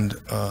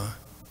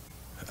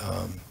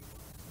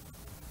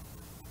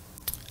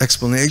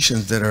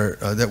explanations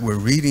that we're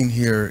reading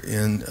here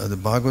in the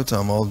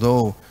Bhagavatam,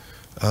 although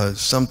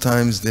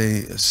sometimes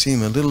they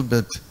seem a little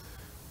bit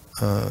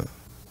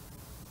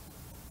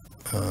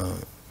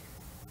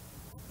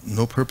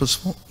no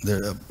purposeful,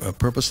 they're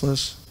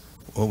purposeless.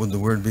 What would the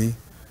word be?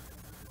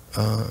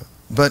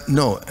 But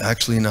no,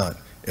 actually not.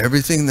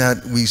 Everything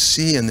that we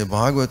see in the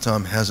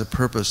Bhagavatam has a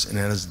purpose and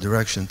has a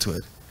direction to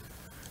it.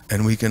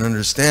 And we can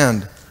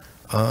understand,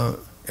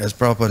 as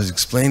Prabhupada is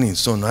explaining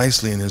so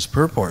nicely in his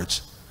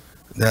purports,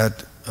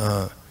 that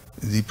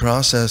the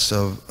process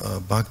of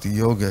bhakti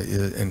yoga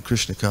and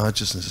Krishna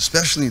consciousness,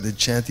 especially the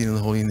chanting of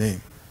the holy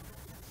name,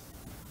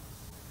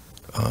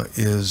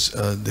 is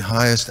the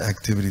highest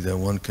activity that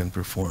one can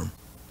perform.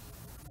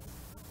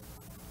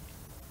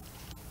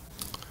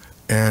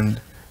 And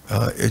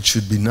it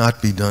should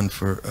not be done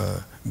for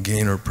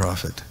gain or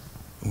profit.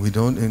 We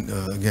don't,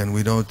 again,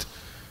 we're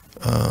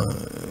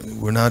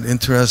not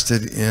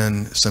interested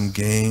in some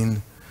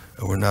gain.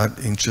 We're not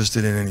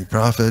interested in any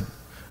profit.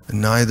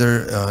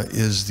 Neither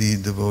is the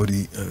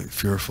devotee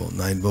fearful.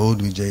 Naibod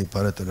vijay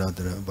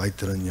parataratara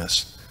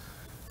vaitaranyas.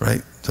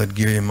 Right?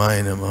 Tadgirya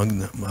mayana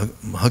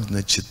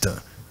mahagna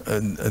chitta.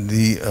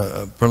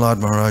 Prahlad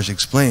Maharaj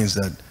explains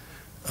that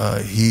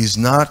he's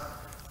not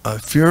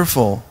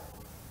fearful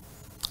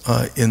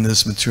in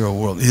this material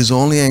world. His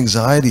only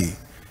anxiety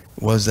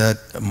was that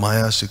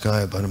maya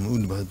sukaya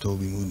paramudbhato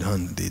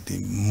vimudhan, the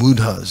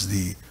mudhas,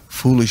 the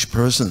foolish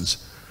persons,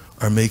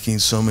 are making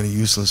so many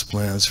useless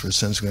plans for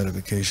sense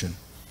gratification.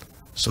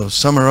 So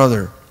some or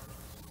other,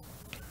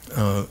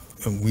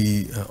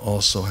 we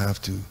also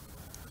have to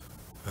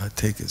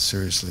take it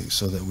seriously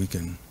so that we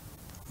can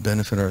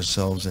benefit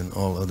ourselves and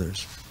all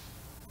others.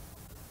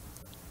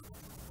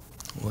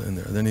 Well, are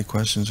there any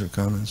questions or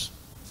comments?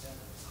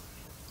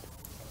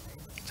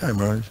 Hi,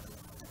 Maharaj.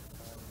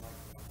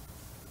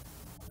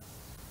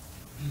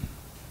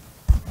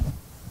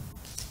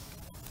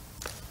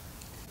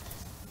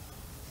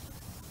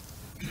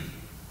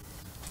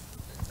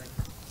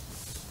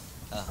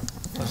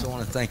 First, I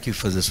want to thank you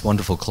for this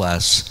wonderful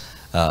class,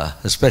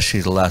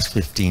 especially the last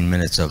 15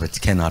 minutes of it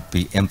cannot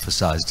be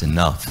emphasized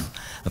enough.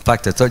 In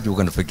fact, I thought you were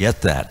going to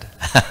forget that,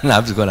 and I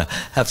was going to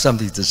have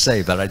something to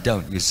say, but I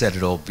don't. You said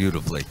it all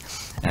beautifully,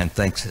 and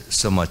thanks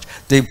so much.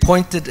 The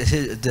point that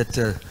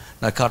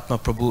Naikatma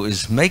Prabhu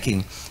is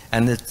making,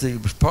 and that the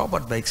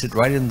Prabhupada makes it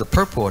right in the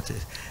purport,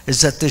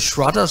 is that the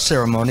Shraddha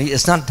ceremony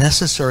is not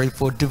necessary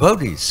for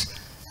devotees.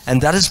 And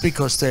that is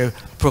because they're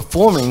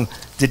performing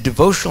the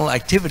devotional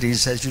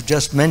activities, as you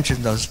just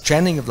mentioned, those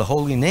chanting of the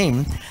holy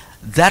name,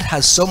 that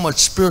has so much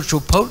spiritual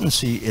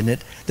potency in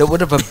it that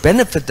whatever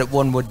benefit that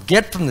one would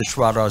get from the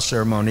Shraddha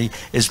ceremony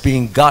is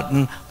being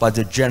gotten by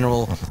the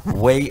general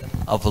way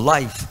of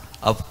life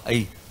of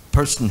a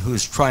person who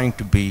is trying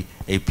to be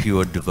a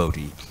pure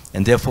devotee.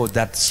 And therefore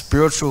that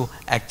spiritual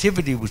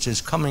activity which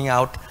is coming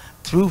out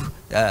through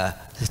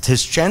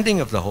his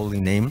chanting of the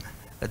holy name,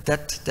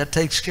 that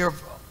takes care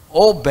of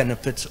all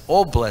benefits,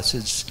 all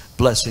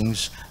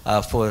blessings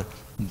for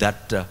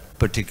that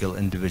particular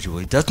individual.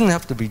 He doesn't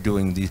have to be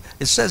doing these,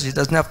 it says he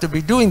doesn't have to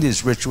be doing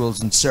these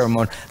rituals and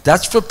ceremonies.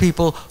 That's for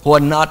people who are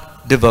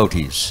not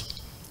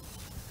devotees.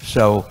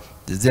 So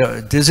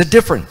there's a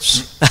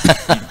difference.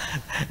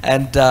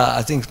 And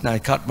I think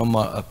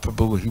Naikatma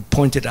Prabhu, he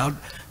pointed out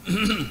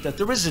that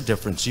there is a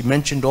difference. He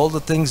mentioned all the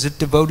things that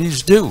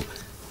devotees do.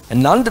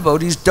 And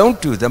non-devotees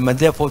don't do them, and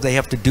therefore they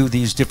have to do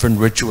these different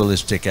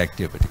ritualistic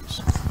activities.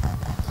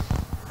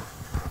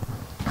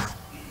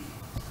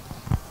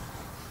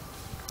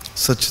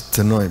 Such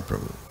Tanoi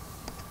Prabhu.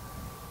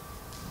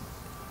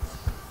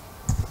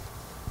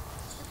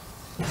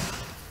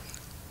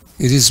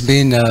 It has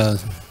been,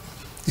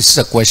 this is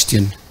a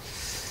question.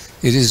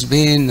 It has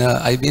been,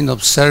 I've been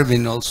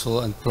observing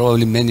also, and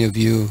probably many of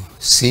you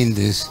seen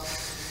this.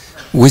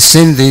 We've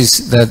seen this,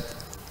 that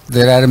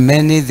there are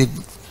many,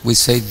 we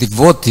say,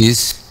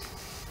 devotees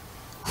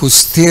who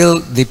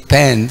still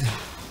depend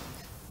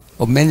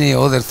on many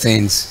other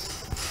things,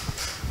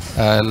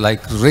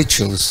 like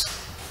rituals.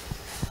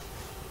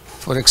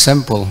 For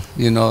example,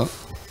 you know,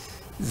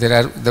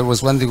 there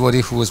was one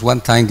devotee who was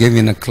one time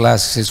giving a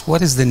class, says,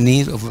 what is the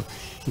need of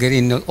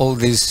getting all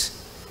this,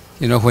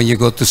 you know, when you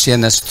go to see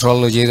an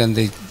astrologer and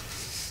they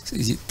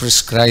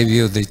prescribe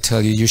you, they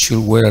tell you you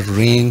should wear a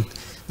ring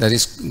that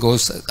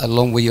goes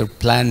along with your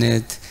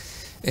planet,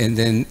 and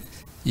then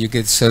you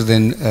get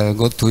certain,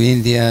 go to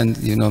India and,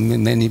 you know,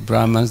 many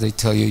Brahmins, they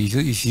tell you,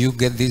 if you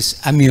get this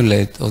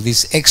amulet or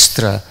this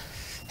extra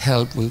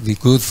help will be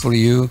good for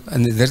you,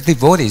 and they're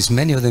devotees,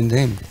 many of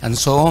them, and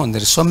so on.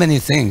 There's so many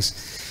things.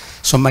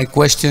 So my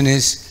question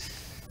is,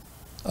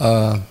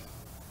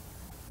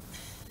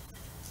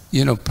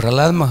 you know,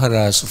 Prahlad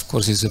Maharaj, of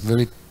course, is a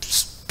very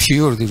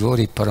pure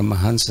devotee,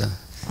 Paramahansa,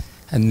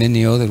 and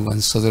many other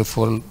ones. So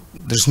therefore,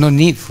 there's no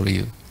need for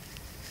you.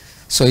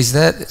 So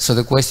so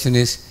the question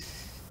is,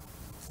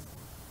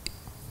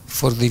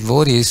 for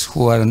devotees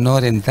who are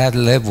not in that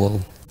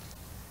level,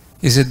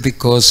 is it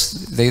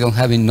because they don't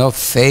have enough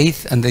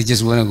faith and they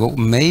just want to go,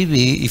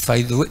 maybe if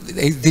I do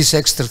this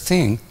extra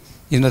thing,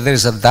 you know,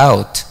 there's a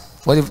doubt.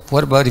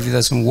 What about if it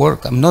doesn't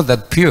work? I'm not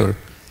that pure.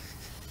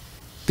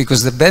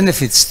 Because the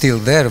benefit's still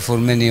there for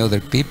many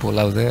other people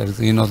out there,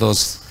 you know,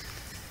 those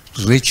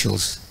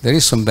rituals. There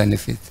is some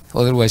benefit.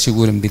 Otherwise, it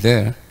wouldn't be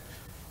there.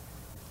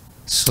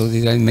 So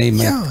did I make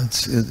my... Yeah,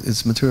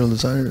 it's material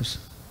desires.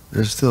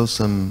 There's still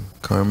some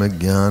karma,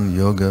 jnana,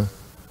 yoga,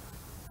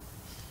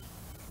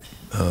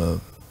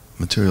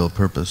 material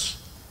purpose.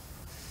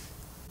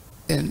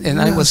 And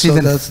yeah, I was so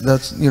even... that's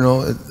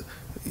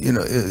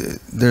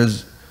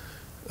there's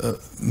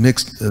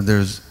mixed,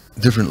 there's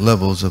different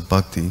levels of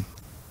bhakti.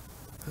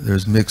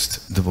 There's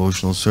mixed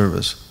devotional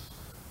service.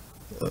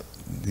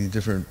 The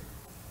different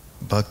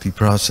bhakti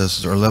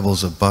processes or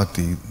levels of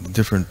bhakti,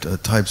 different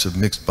types of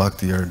mixed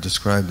bhakti are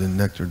described in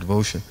Nectar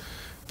Devotion.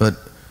 But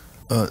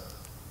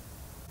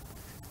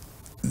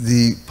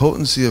the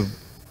potency of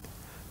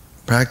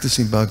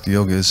practicing bhakti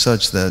yoga is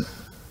such that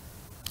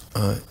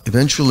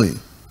eventually,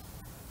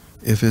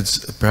 if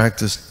it's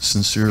practiced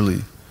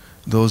sincerely,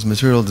 those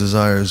material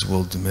desires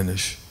will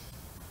diminish.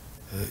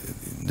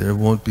 There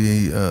won't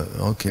be,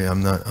 okay,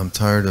 I'm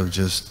tired of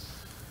just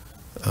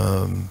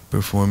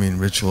performing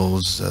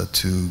rituals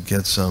to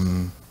get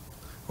some,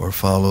 or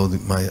follow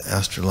my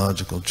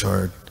astrological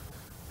chart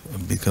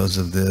because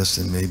of this,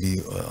 and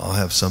maybe I'll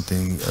have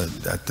something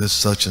at this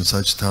such and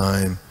such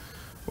time,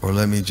 or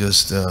let me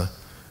just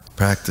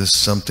practice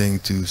something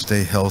to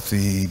stay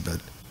healthy, but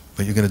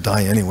you're going to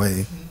die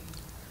anyway.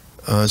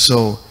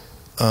 So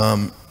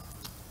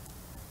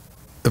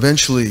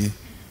eventually,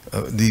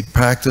 the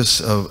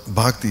practice of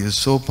bhakti is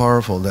so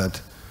powerful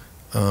that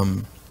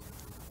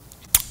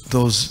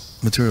those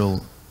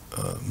material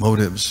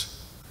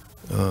motives,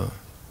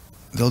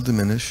 they'll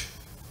diminish.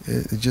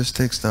 It just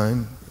takes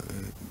time.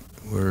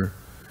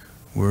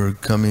 We're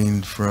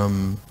coming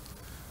from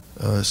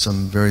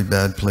some very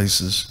bad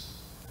places,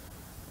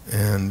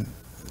 and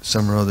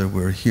some or other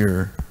we're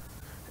here,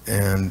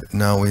 and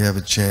now we have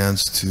a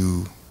chance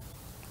to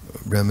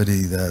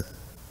remedy that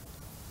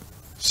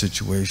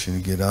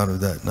situation, get out of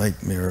that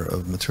nightmare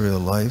of material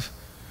life,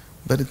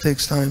 but it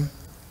takes time.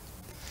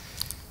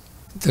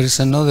 There is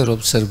another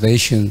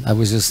observation. I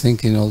was just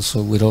thinking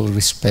also, with all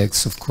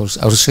respects, of course,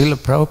 our Srila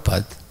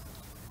Prabhupada,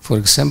 for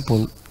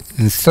example,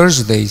 on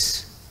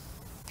Thursdays,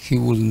 he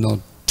will not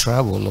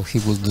travel, or he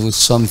will do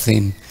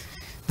something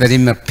that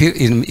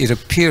it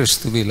appears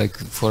to be like,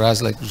 for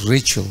us, like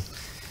ritual.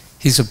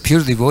 He's a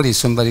pure devotee.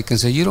 Somebody can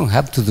say, you don't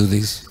have to do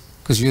this,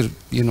 because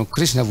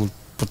Krishna will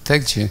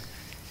protect you.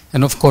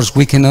 And of course,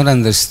 we cannot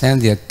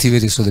understand the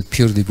activities of the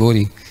pure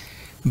devotee.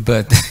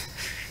 But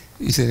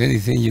is there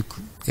anything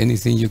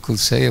you could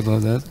say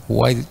about that?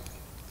 Why?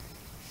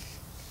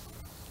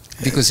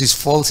 Because it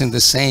falls in the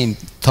same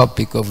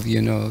topic of,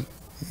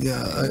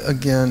 Yeah,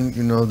 again,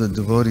 the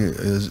devotee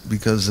is,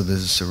 because of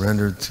his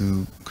surrender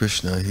to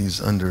Krishna,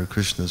 he's under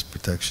Krishna's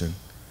protection.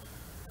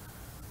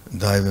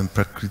 Daivam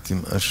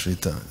prakritim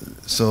ashrita.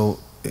 So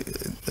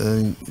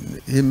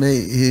it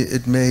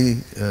may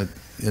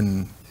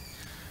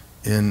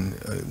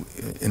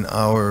in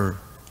our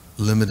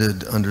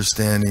limited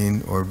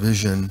understanding or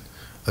vision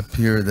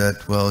appear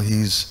that, well,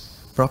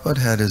 Prabhupada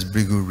had his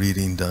Bhrigu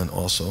reading done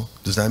also.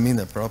 Does that mean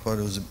that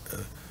Prabhupada was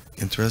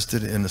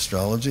interested in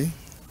astrology?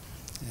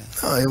 Yeah.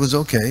 No, it was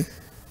okay.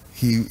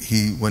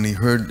 When he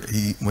heard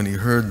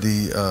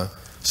the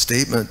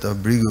statement of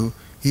Bhrigu,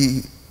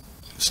 he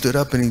stood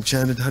up and he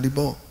chanted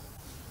Haribol.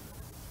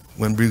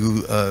 when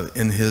Brigu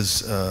in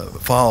his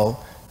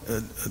fall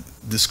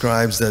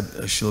describes that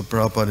Srila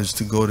Prabhupada is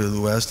to go to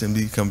the West and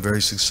become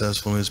very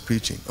successful in his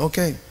preaching.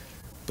 Okay,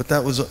 but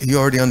that was, he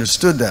already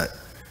understood that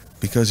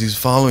because he's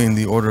following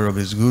the order of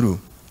his guru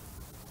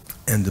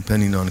and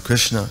depending on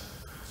Krishna,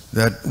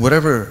 that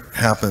whatever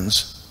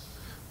happens,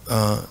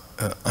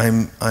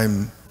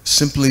 I'm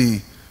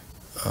simply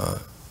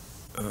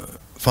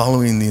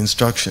following the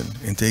instruction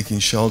and taking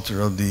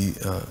shelter of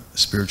the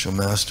spiritual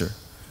master.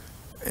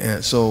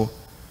 And so,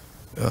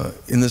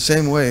 in the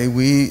same way,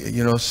 we,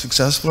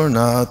 successful or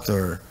not,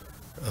 or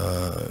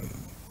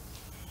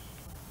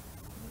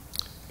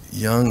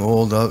young,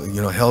 old,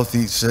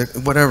 healthy, sick,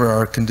 whatever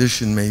our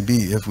condition may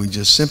be, if we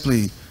just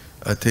simply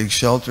take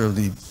shelter of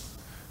the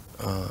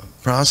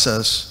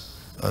process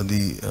of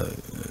the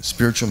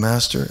spiritual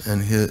master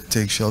and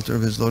take shelter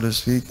of his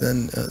lotus feet,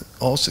 then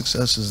all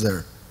success is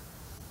there,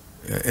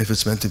 if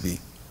it's meant to be.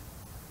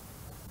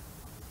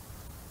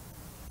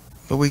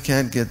 But we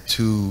can't get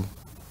too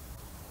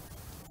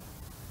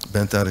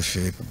bent out of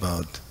shape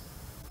about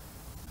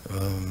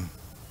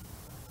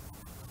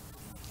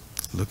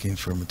looking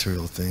for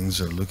material things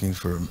or looking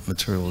for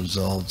material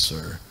results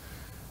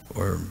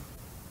or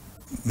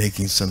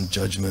making some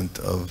judgment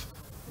of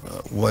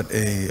what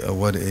a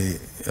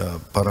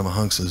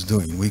Paramahansa is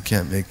doing. We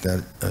can't make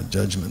that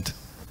judgment.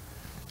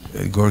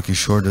 Gorky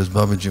Shordas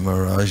Babaji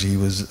Maharaj, he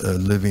was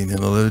living in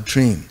a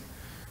latrine.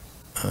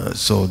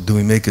 So do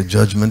we make a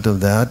judgment of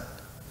that?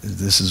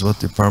 This is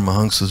what the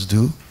Paramahansas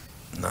do?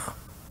 No.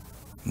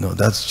 No,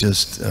 that's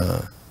just,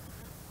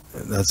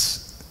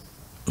 that's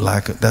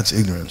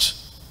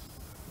ignorance,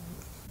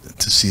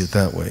 to see it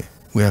that way.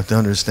 We have to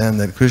understand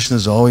that Krishna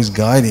is always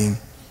guiding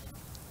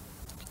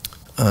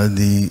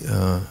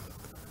the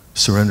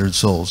surrendered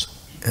souls.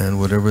 And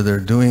whatever they're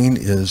doing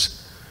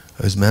is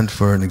meant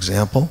for an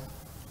example,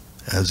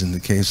 as in the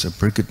case of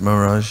Parikshit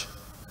Maharaj,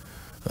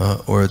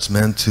 or it's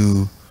meant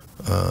to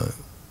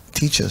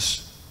teach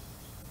us.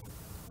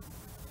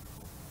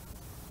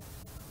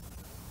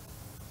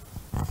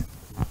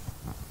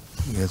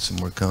 We had some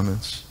more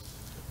comments.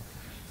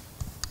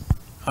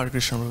 Hare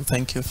Krishna, Prabhu.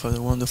 Thank you for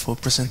the wonderful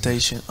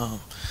presentation.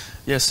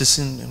 Yes, this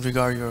is in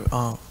regard to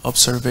your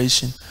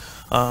observation.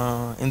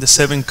 In the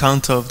 7th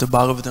canto of the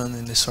Bhagavatam,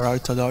 in the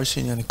Sarartha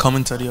Darshini, and the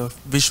commentary of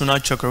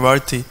Vishwanath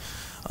Chakravarti,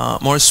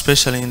 more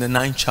especially in the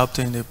 9th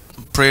chapter in the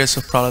prayers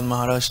of Prahlad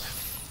Maharaj,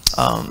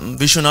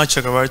 Vishwanath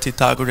Chakravarti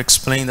Thakur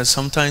explained that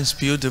sometimes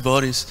pure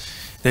devotees,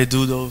 they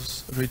do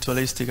those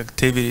ritualistic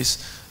activities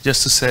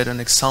just to set an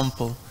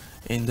example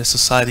in the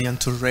society and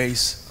to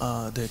raise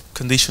the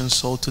conditioned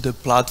soul to the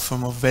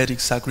platform of Vedic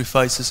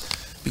sacrifices,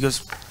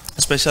 because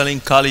especially in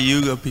Kali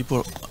Yuga,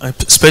 people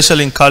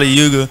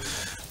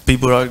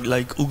are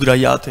like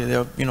Ugrayate.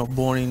 They are,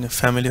 born in a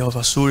family of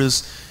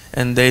asuras,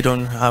 and they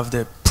don't have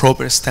the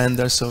proper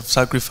standards of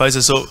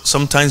sacrifices. So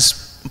sometimes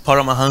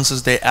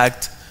Paramahansas, they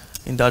act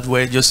in that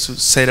way just to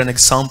set an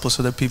example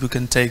so that people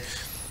can take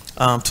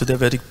to the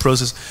Vedic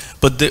process.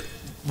 But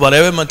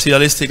whatever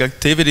materialistic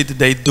activity that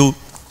they do,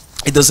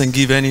 it doesn't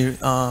give any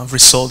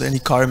result, any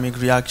karmic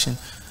reaction.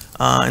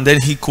 And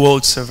then he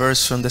quotes a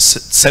verse from the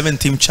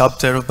 17th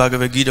chapter of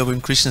Bhagavad Gita,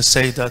 when Krishna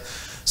says that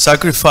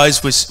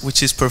sacrifice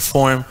which is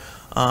performed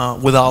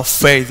without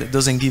faith, it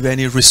doesn't give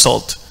any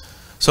result.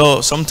 So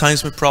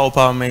sometimes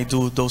Prabhupada may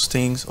do those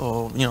things,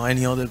 or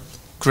any other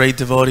great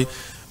devotee,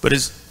 but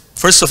it's,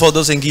 first of all,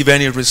 doesn't give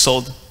any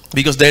result,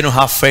 because they don't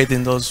have faith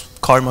in those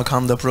karma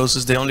kanda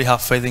process. They only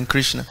have faith in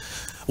Krishna.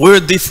 We're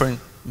different,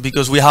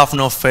 because we have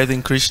no faith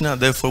in Krishna,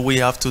 therefore we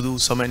have to do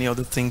so many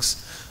other things,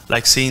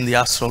 like seeing the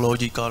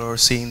astrological, or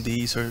seeing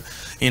these, or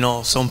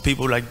some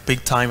people like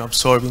big time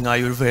absorbing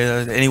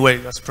Ayurveda.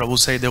 Anyway, as Prabhu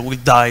said, they will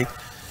die,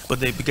 but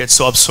they get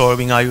so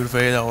absorbed in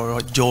Ayurveda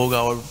or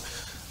yoga, or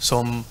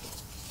some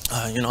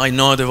I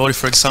know a devotee,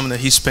 for example, that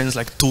he spends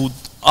like 2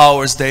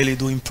 hours daily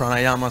doing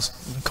pranayamas.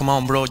 Come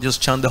on, bro,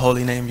 just chant the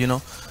holy name,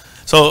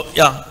 So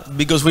yeah,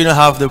 because we don't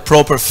have the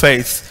proper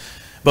faith.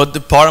 But the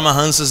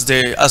Paramahansas,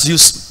 they, as you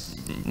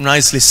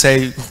nicely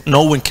say,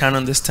 no one can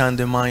understand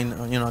the mind,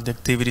 the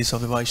activities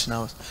of the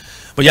Vaishnavas.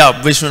 But yeah,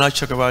 Vishwanath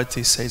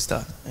Chakravarti says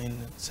that in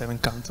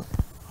 7th canto.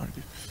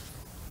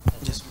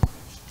 Yes.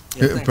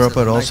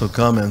 Prabhupada also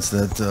comments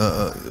that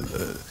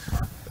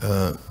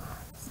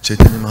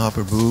Chaitanya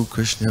Mahaprabhu,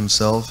 Krishna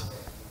himself,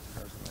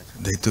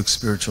 they took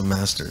spiritual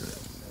master.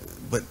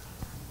 But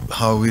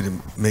how are we to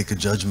make a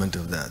judgment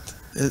of that?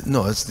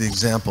 No, it's the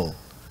example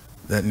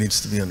that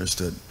needs to be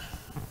understood.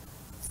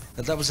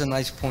 That was a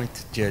nice point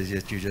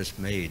that you just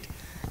made.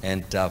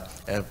 And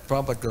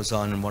Prabhupada goes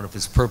on in one of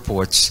his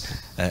purports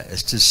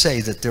as to say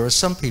that there are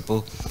some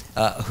people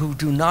who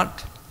do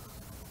not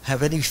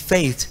have any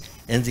faith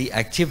in the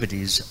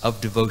activities of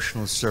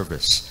devotional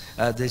service.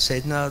 They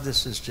say, no,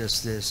 this is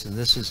just this, and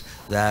this is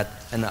that,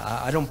 and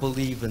I don't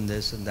believe in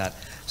this and that.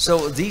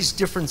 So these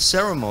different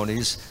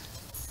ceremonies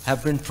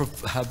have been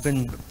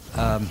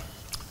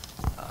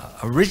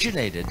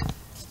originated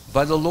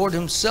by the Lord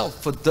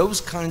himself for those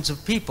kinds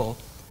of people,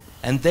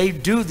 and they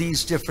do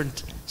these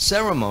different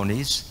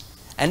ceremonies,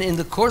 and in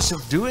the course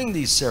of doing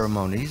these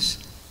ceremonies,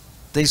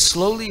 they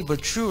slowly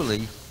but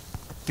surely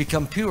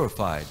become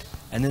purified.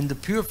 And in the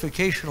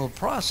purificational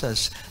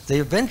process, they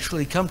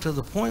eventually come to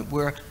the point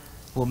where,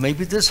 well,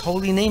 maybe this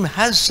holy name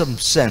has some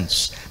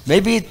sense.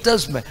 Maybe it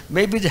does,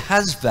 maybe it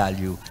has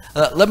value.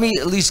 Let me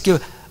at least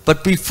give,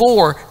 but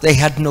before they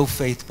had no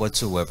faith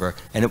whatsoever,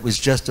 and it was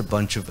just a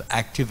bunch of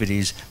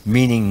activities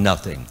meaning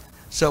nothing.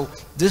 So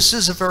this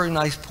is a very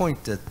nice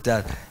point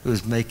that it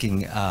was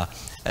making,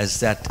 as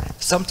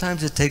that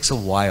sometimes it takes a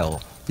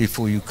while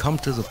before you come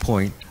to the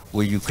point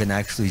where you can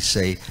actually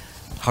say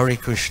Hare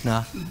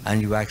Krishna,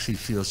 and you actually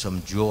feel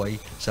some joy,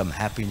 some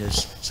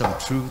happiness, some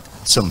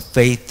truth, some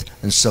faith,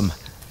 and some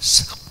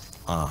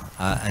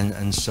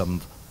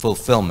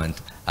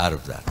fulfillment out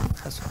of that.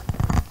 That's all.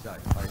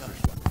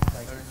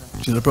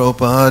 Srila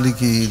Prabhupada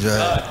ki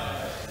jai.